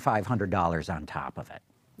 $2,500 on top of it.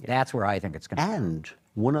 That's where I think it's going to. And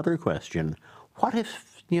one other question: what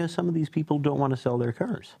if some of these people don't want to sell their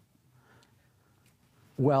cars?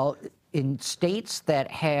 Well, in states that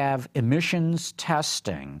have emissions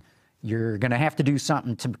testing, you're going to have to do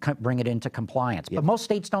something to bring it into compliance. But most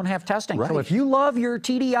states don't have testing. Right. So if you love your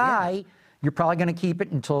TDI, you're probably going to keep it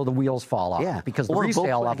until the wheels fall off, because the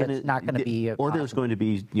resale of it's not going to be. Or there's going to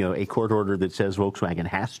be, a court order that says Volkswagen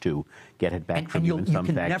has to get it back from you in some you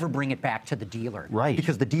can fact. never bring it back to the dealer, right?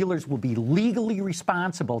 Because the dealers will be legally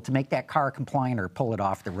responsible to make that car compliant or pull it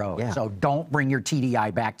off the road. Yeah. So don't bring your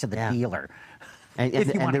TDI back to the dealer.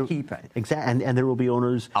 If you want to keep it. Exactly, and there will be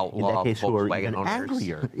owners Outlaw in that case who are Volkswagen even owners.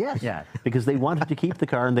 angrier. Yes, Yeah. because they wanted to keep the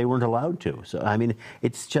car and they weren't allowed to. So, I mean,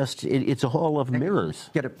 it's just, it's a hall of mirrors.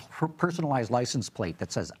 Get a personalized license plate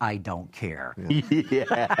that says, I don't care.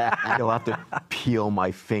 Yeah. You'll have to peel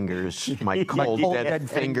my fingers, my cold, dead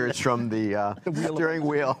fingers from the steering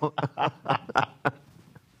wheel.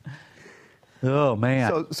 Oh,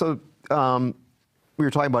 man. So we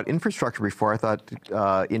were talking about infrastructure before. I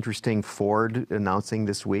thought interesting, Ford announcing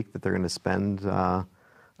this week that they're going to spend $1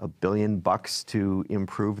 billion to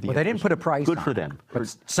improve the. Well, they didn't put a price Good on for it, them.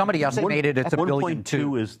 but somebody estimated it's $1.2 billion.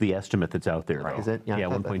 1.2 is the estimate that's out there. Right. Though. Is it? Yeah, I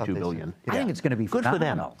thought 1.2 they billion. I think it's going to be Good for them.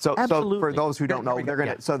 phenomenal. So Absolutely. for those who don't know, they're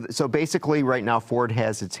going to. So basically, right now, Ford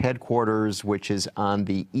has its headquarters, which is on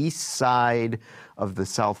the east side of the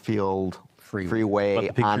Southfield Freeway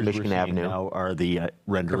But the on pictures Michigan we're seeing Avenue. now are the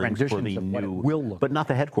renderings for renditions the of what it new, will look but not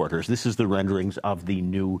the headquarters. This is the renderings of the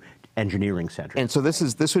new engineering center. And so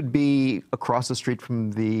this would be across the street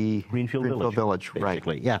from the Greenfield Village, right?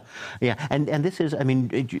 basically. Yeah, yeah, and this is, I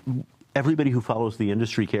mean, everybody who follows the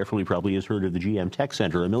industry carefully probably has heard of the GM Tech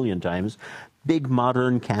Center a million times. Big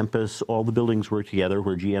modern campus, all the buildings work together,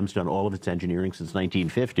 where GM's done all of its engineering since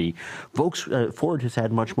 1950. Ford has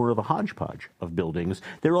had much more of a hodgepodge of buildings.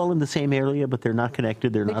 They're all in the same area, but they're not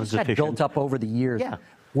connected. They're not as efficient. Built up over the years. Yeah.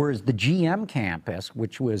 Whereas the GM campus,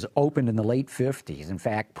 which was opened in the late 50s, in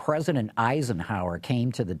fact, President Eisenhower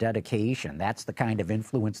came to the dedication. That's the kind of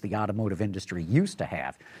influence the automotive industry used to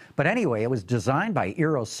have. But anyway, it was designed by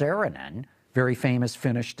Eero Saarinen, very famous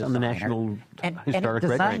Finnish designer. On the National and Historic it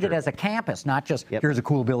designed Register. it as a campus, not just here's a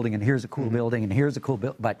cool building and here's a cool building and here's a cool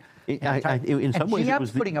building. But in some ways, GM's it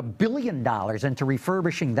was putting $1 billion into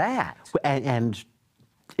refurbishing that. And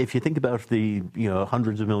if you think about the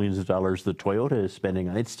hundreds of millions of dollars that Toyota is spending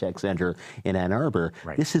on its tech center in Ann Arbor,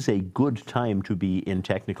 this is a good time to be in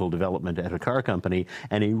technical development at a car company,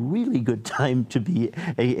 and a really good time to be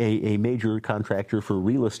a major contractor for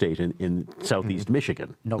real estate in Southeast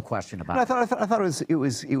Michigan. No question about I it. thought it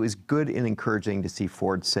was good and encouraging to see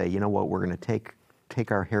Ford say, you know what, we're going to take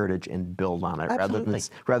our heritage and build on it,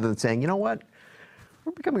 rather than saying, you know what,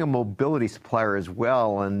 we're becoming a mobility supplier as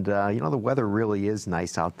well, and the weather really is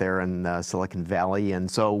nice out there in Silicon Valley, and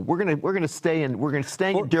so we're gonna stay in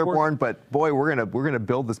Dearborn, but boy, we're gonna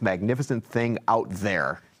build this magnificent thing out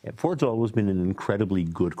there. Yeah, Ford's always been an incredibly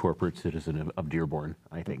good corporate citizen of Dearborn,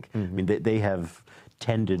 I think. I mean, they have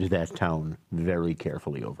tended that town very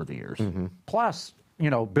carefully over the years. Plus,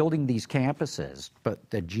 building these campuses, but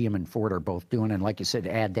that GM and Ford are both doing, and like you said,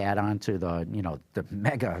 add that onto the, the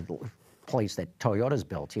mega place that Toyota's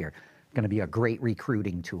built here, going to be a great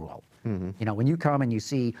recruiting tool. When you come and you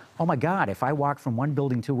see, oh my God, if I walk from one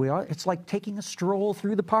building to the other, it's like taking a stroll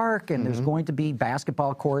through the park, and there's going to be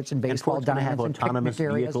basketball courts and baseball diamonds have and autonomous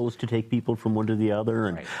vehicles to take people from one to the other,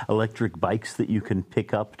 and electric bikes that you can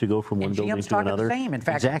pick up to go from one building GM's to another. The same. In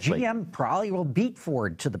fact, GM probably will beat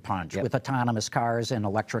Ford to the punch with autonomous cars and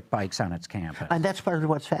electric bikes on its campus. And that's part of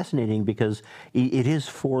what's fascinating, because it is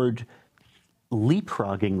Ford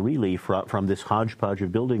leapfrogging really from this hodgepodge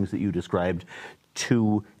of buildings that you described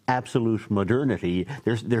to absolute modernity.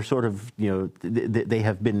 They're sort of, they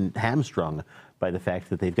have been hamstrung by the fact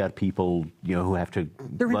that they've got people, who have to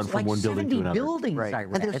run from one building to another. Buildings, I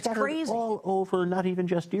read. And they're it's scattered crazy. all over, not even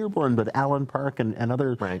just Dearborn, but Allen Park and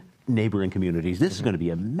other neighboring communities. This is going to be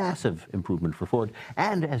a massive improvement for Ford.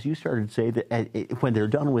 And as you started to say, that when they're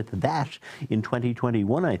done with that in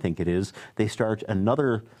 2021, I think it is, they start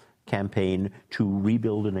another campaign to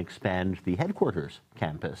rebuild and expand the headquarters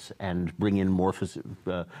campus and bring in more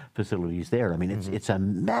facilities there. I mean, it's a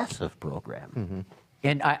massive program.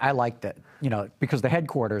 And I like that, because the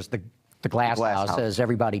headquarters, the Glass House, as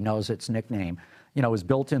everybody knows its nickname, was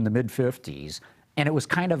built in the mid-50s. And it was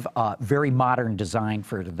kind of a very modern design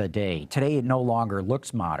for the day. Today, it no longer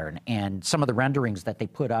looks modern. And some of the renderings that they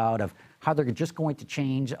put out of how they're just going to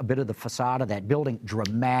change a bit of the facade of that building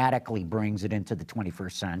dramatically brings it into the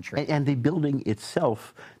 21st century. And the building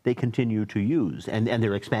itself, they continue to use. And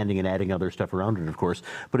they're expanding and adding other stuff around it, of course.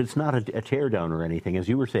 But it's not a tear down or anything. As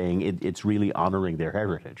you were saying, it's really honoring their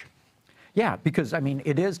heritage. Yeah, because,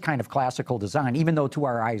 it is kind of classical design, even though to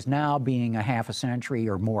our eyes now, being a half a century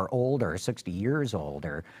or more older, 60 years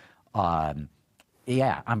older, I'm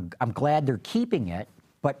glad they're keeping it,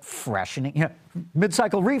 but freshening,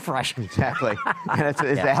 mid-cycle refresh. Exactly. And it's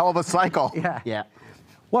a hell of a cycle. Yeah.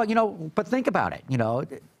 Well, but think about it.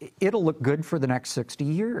 It'll look good for the next 60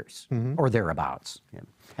 years or thereabouts. Yeah.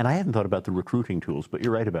 And I hadn't thought about the recruiting tools, but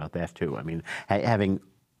you're right about that, too. I mean, having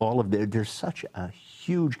all of there's such a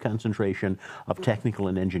huge concentration of technical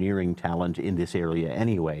and engineering talent in this area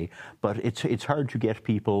anyway, but it's hard to get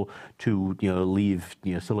people to leave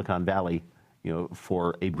Silicon Valley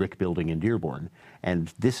for a brick building in Dearborn,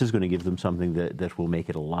 and this is going to give them something that will make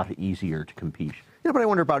it a lot easier to compete. What I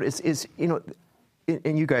wonder about is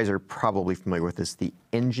and you guys are probably familiar with this, the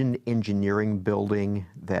engine engineering building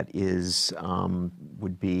that is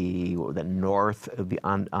would be north of the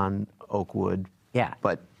on Oakwood. Yeah.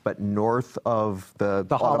 But north of the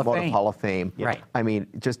Automotive Hall of Fame. Right. I mean,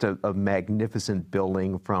 just a magnificent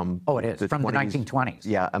building from it is, from the 1920s.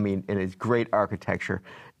 Yeah, and it's great architecture.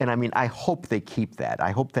 And I hope they keep that. I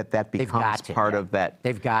hope that becomes part of that.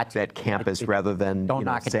 They've got that campus rather than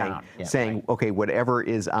saying, okay, whatever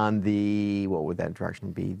is on the, what would that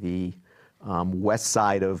direction be? The west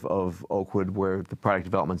side of Oakwood, where the product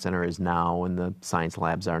development center is now and the science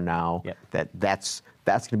labs are now.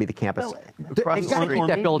 That's going to be the campus. Well, they've got to keep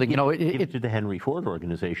that building. Give it to the Henry Ford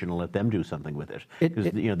organization and let them do something with it, because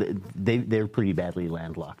they're pretty badly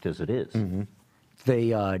landlocked as it is.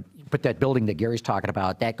 But that building that Gary's talking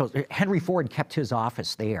about, Henry Ford kept his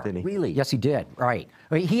office there. Did he? Really? Yes, he did. Right.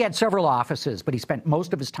 He had several offices, but he spent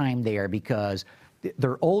most of his time there because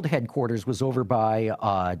their old headquarters was over by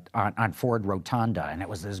on Ford Rotunda, and it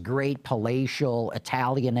was this great palatial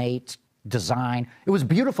Italianate design. It was a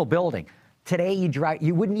beautiful building. Today,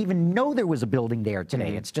 you wouldn't even know there was a building there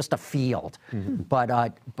today. It's just a field.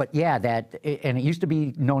 But yeah, and it used to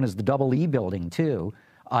be known as the Double E building too.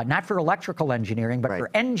 Not for electrical engineering, but for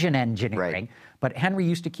engine engineering. But Henry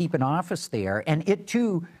used to keep an office there, and it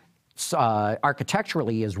too,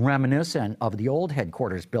 architecturally, is reminiscent of the old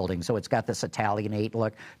headquarters building. So it's got this Italianate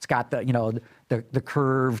look. It's got the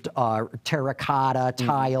curved terracotta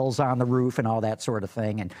tiles on the roof and all that sort of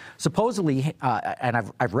thing. And supposedly,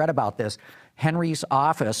 and I've read about this, Henry's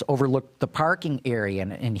office overlooked the parking area,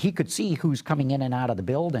 and he could see who's coming in and out of the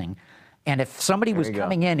building. And if somebody was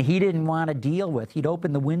coming in he didn't want to deal with, he'd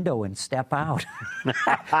open the window and step out.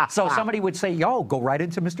 So somebody would say, go right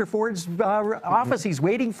into Mr. Ford's office. He's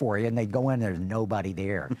waiting for you. And they'd go in, there's nobody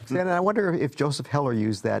there. And I wonder if Joseph Heller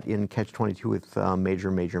used that in Catch-22 with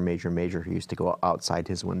Major, who used to go outside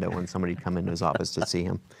his window when somebody'd come into his office to see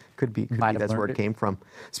him. Could be that's where it came from.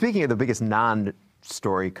 Speaking of the biggest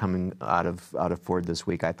story coming out of Ford this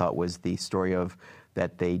week, I thought, was the story of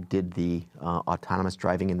that they did the autonomous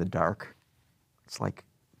driving in the dark. It's like,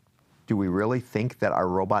 do we really think that our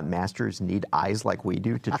robot masters need eyes like we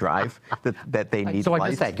do to drive? that they need So light? I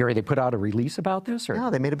missed that, Gary. They put out a release about this, or No,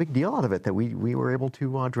 they made a big deal out of it that we were able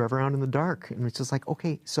to drive around in the dark, and it's just like,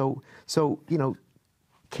 okay, so you know,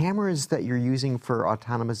 cameras that you're using for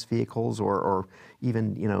autonomous vehicles or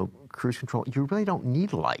even, you know, cruise control, you really don't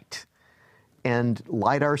need light, and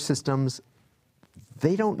LiDAR systems,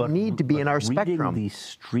 they don't need to be in our spectrum. Reading the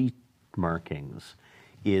street markings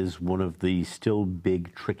is one of the still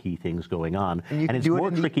big tricky things going on, and it's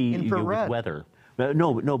more tricky with weather. But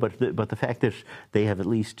the fact that they have at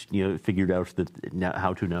least, you know, figured out that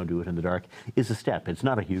how to now do it in the dark is a step. It's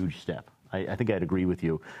not a huge step. I think I'd agree with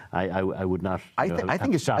you. I would not. I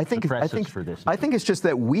think it's just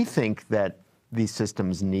that we think that these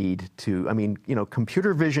systems need to. I mean, you know,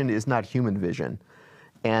 computer vision is not human vision,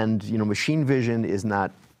 and you know, machine vision is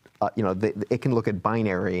not. You know, it can look at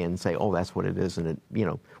binary and say, oh, that's what it is, and it, you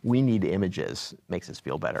know, we need images. Makes us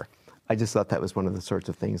feel better. I just thought that was one of the sorts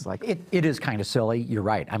of things like... It is kind of silly. You're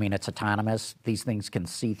right. I mean, it's autonomous. These things can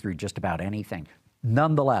see through just about anything.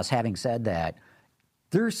 Nonetheless, having said that,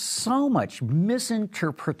 there's so much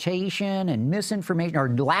misinterpretation and misinformation or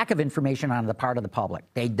lack of information on the part of the public.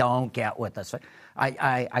 They don't get what this...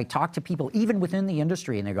 I talk to people even within the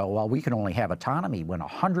industry, and they go, well, we can only have autonomy when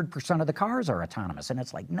 100% of the cars are autonomous. And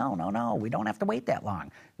it's like, no, we don't have to wait that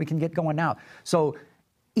long. We can get going now. So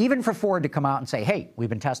even for Ford to come out and say, hey, we've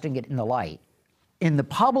been testing it in the light, in the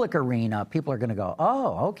public arena, people are going to go,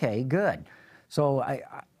 oh, okay, good. So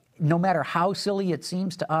no matter how silly it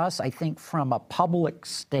seems to us, I think from a public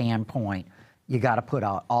standpoint, you got to put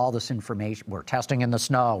out all this information. We're testing in the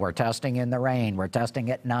snow, we're testing in the rain, we're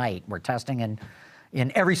testing at night, we're testing in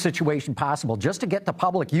every situation possible, just to get the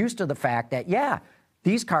public used to the fact that, yeah,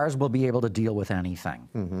 these cars will be able to deal with anything.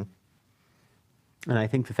 Mm-hmm. And I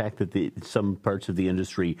think the fact that some parts of the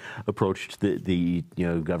industry approached the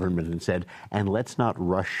government and said, and let's not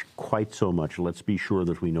rush quite so much. Let's be sure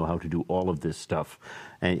that we know how to do all of this stuff,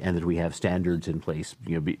 and that we have standards in place,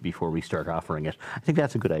 you know, before we start offering it. I think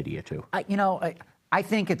that's a good idea too. I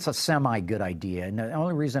think it's a semi-good idea, and the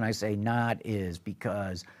only reason I say not is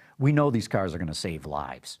because we know these cars are going to save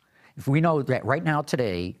lives. If we know that right now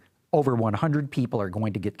today, over 100 people are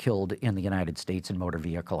going to get killed in the United States in motor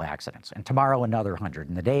vehicle accidents, and tomorrow another 100,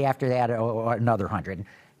 and the day after that another 100.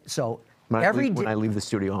 So when I leave the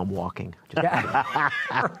studio, I'm walking.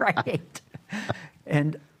 Right.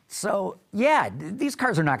 And so, yeah, these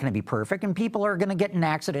cars are not going to be perfect, and people are going to get in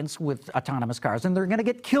accidents with autonomous cars, and they're going to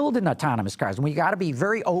get killed in autonomous cars. And we got to be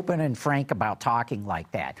very open and frank about talking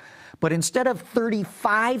like that. But instead of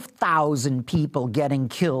 35,000 people getting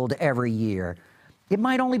killed every year, it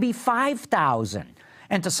might only be 5,000.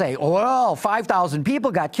 And to say, oh, well, 5,000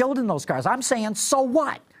 people got killed in those cars, I'm saying, so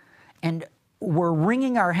what? And we're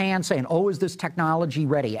wringing our hands saying, oh, is this technology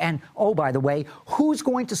ready? And, oh, by the way, who's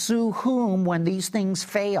going to sue whom when these things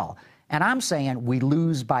fail? And I'm saying we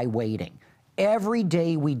lose by waiting. Every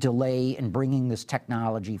day we delay in bringing this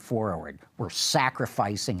technology forward, we're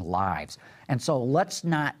sacrificing lives. And so let's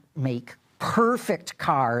not make perfect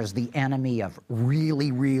cars the enemy of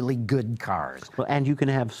really, really good cars. Well, and you can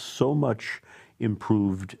have so much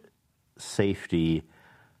improved safety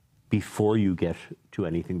before you get to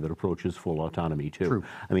anything that approaches full autonomy, too. True.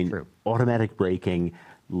 I mean, True. Automatic braking,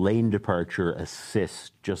 lane departure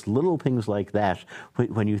assist, just little things like that.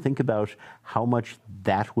 When you think about how much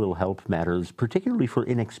that will help matters, particularly for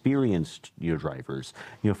inexperienced drivers,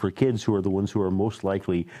 for kids who are the ones who are most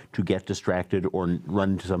likely to get distracted or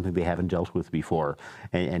run into something they haven't dealt with before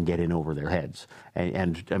and get in over their heads.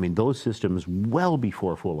 And I mean, those systems, well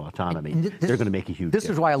before full autonomy, they're going to make a huge difference. This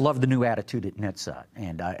is why I love the new attitude at NHTSA.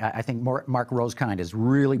 And I think Mark Rosekind is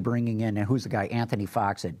really bringing in, and who's the guy, Anthony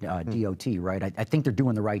Fox at DOT, right? I think they're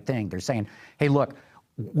doing the right thing. They're saying, hey, look,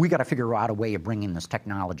 we got to figure out a way of bringing this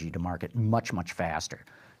technology to market much, much faster.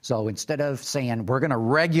 So instead of saying we're going to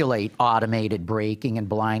regulate automated braking and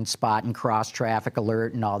blind spot and cross traffic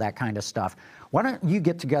alert and all that kind of stuff, why don't you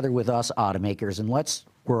get together with us automakers and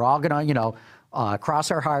we're all going to,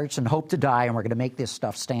 cross our hearts and hope to die, and we're going to make this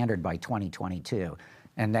stuff standard by 2022.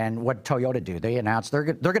 And then what Toyota do? They announced they're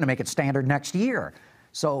going to make it standard next year.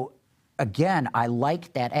 So again, I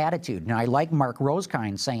like that attitude. And I like Mark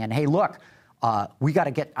Rosekind saying, hey, look, we got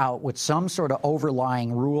to get out with some sort of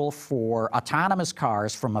overlying rule for autonomous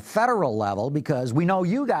cars from a federal level, because we know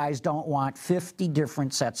you guys don't want 50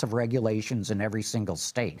 different sets of regulations in every single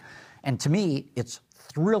state. And to me, it's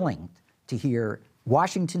thrilling to hear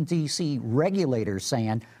Washington, D.C. regulators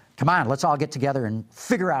saying, come on, let's all get together and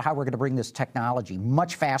figure out how we're going to bring this technology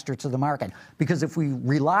much faster to the market. Because if we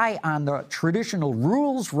rely on the traditional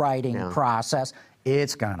rules writing process,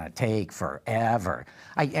 it's going to take forever.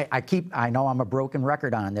 I know I'm a broken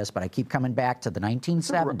record on this, but I keep coming back to the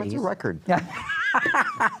 1970s. That's a record.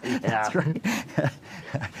 That's right.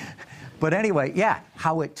 But anyway,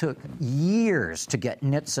 how it took years to get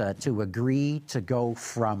NHTSA to agree to go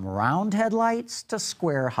from round headlights to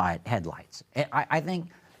square headlights. I think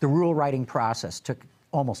the rule writing process took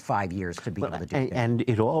almost 5 years to be able to do that. And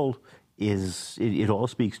it all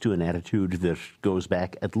speaks to an attitude that goes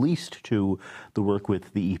back at least to the work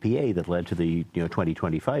with the EPA that led to the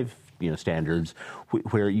 2025 standards,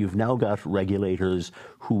 where you've now got regulators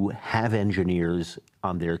who have engineers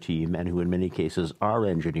on their team and who in many cases are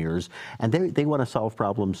engineers, and they want to solve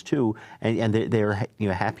problems too, and they're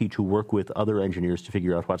happy to work with other engineers to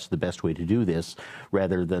figure out what's the best way to do this,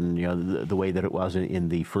 rather than the way that it was in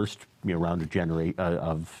the first round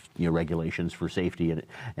of regulations for safety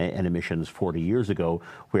and emissions 40 years ago,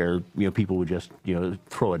 where people would just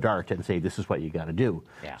throw a dart and say this is what you got to do.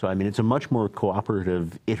 Yeah. So I mean, it's a much more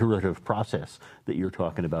cooperative, iterative process that you're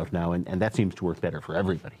talking about now, and that seems to work better for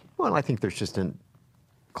everybody. Well, I think there's just a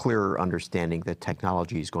clearer understanding that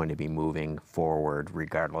technology is going to be moving forward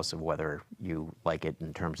regardless of whether you like it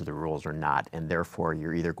in terms of the rules or not, and therefore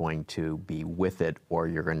you're either going to be with it or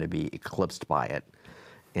you're going to be eclipsed by it,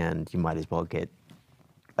 and you might as well get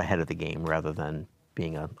ahead of the game rather than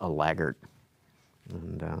being a laggard.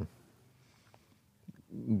 And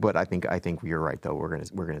but I think you're right, though. We're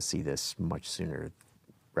going to see this much sooner.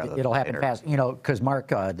 It'll happen fast, because Mark,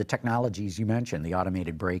 the technologies you mentioned, the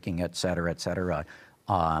automated braking, et cetera,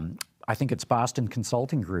 I think it's Boston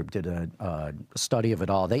Consulting Group did a study of it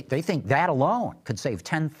all. They think that alone could save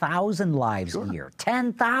 10,000 lives a year.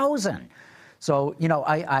 10,000. So,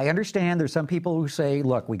 I understand there's some people who say,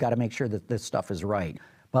 look, we got to make sure that this stuff is right.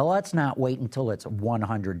 But let's not wait until it's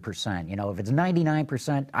 100%. If it's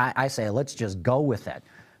 99%, I say let's just go with it.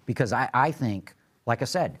 Because I think, like I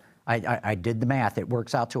said, I did the math. It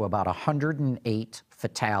works out to about 108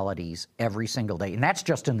 fatalities every single day. And that's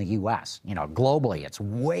just in the U.S. Globally, it's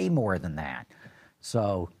way more than that.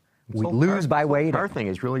 So we lose by waiting. The car thing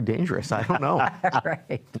is really dangerous. I don't know.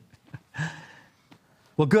 Right.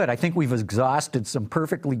 Well, good. I think we've exhausted some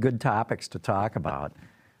perfectly good topics to talk about.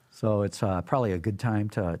 So it's probably a good time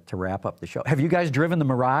to wrap up the show. Have you guys driven the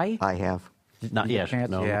Mirai? I have. Not yet.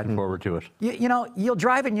 No, looking forward to it. You'll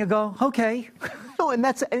drive it and you go, okay. No, and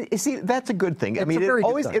that's a good thing. I mean,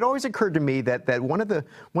 it always occurred to me that one of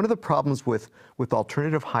the problems with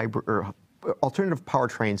alternative hybrid or alternative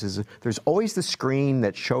powertrains is there's always the screen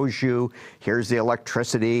that shows you here's the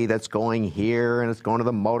electricity that's going here, and it's going to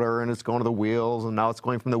the motor, and it's going to the wheels, and now it's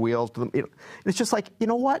going from the wheels to the. It's just like, you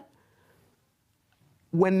know what?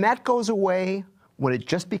 When that goes away, when it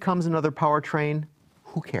just becomes another powertrain,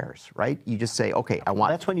 who cares, right? You just say, okay, I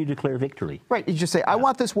want... That's when you declare victory. Right, you just say, I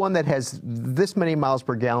want this one that has this many miles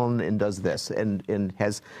per gallon and does this and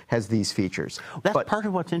has these features. That's part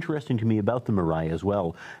of what's interesting to me about the Mirai as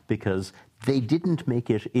well, because they didn't make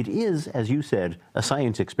it... It is, as you said, a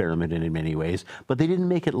science experiment in many ways, but they didn't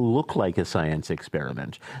make it look like a science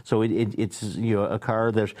experiment. So it's a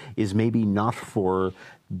car that is maybe not for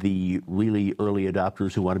the really early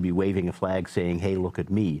adopters who want to be waving a flag saying, hey, look at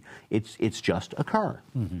me. It's just a car.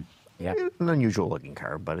 Mm-hmm. Yeah. An unusual looking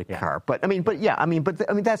car, but a car. But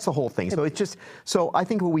that's the whole thing. So it's just, so I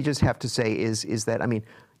think what we just have to say is that,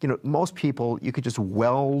 most people, you could just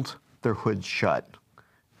weld their hood shut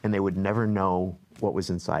and they would never know what was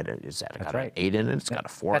inside it. Is that got an 8 in it? It's got a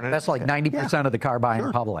 4 in it. That's like 90% of the car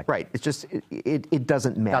buying public. Right. It's just, it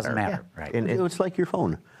doesn't matter. Doesn't matter, right. And it's like your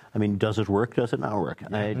phone. I mean, does it work? Does it not work?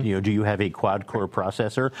 Do you have a quad-core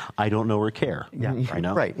processor? I don't know or care. Yeah,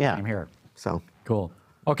 right. Yeah. I'm here. So cool.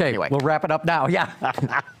 Okay, anyway. We'll wrap it up now. Yeah.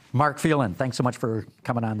 Mark Phelan, thanks so much for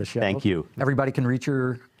coming on the show. Thank you. Everybody can reach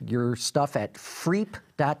your stuff at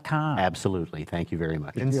freep.com. Absolutely. Thank you very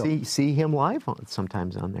much. And see him live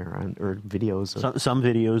sometimes on there, or videos. Some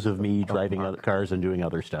videos of me driving other cars and doing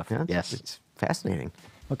other stuff. Yeah, yes. It's fascinating.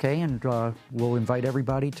 Okay, and we'll invite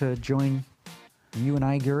everybody to join you and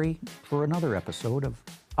I, Gary, for another episode of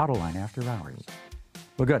Autoline After Hours.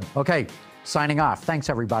 Well, good. Okay, signing off. Thanks,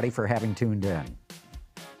 everybody, for having tuned in.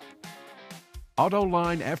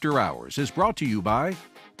 Autoline After Hours is brought to you by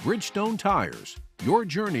Bridgestone Tires, your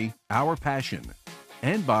journey, our passion,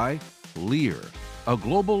 and by Lear, a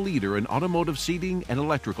global leader in automotive seating and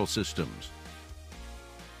electrical systems.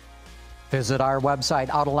 Visit our website,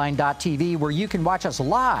 Autoline.tv, where you can watch us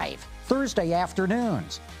live Thursday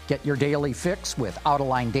afternoons. Get your daily fix with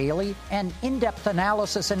Autoline Daily and in-depth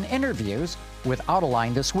analysis and interviews with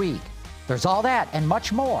Autoline This Week. There's all that and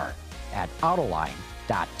much more at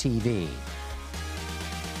Autoline.tv.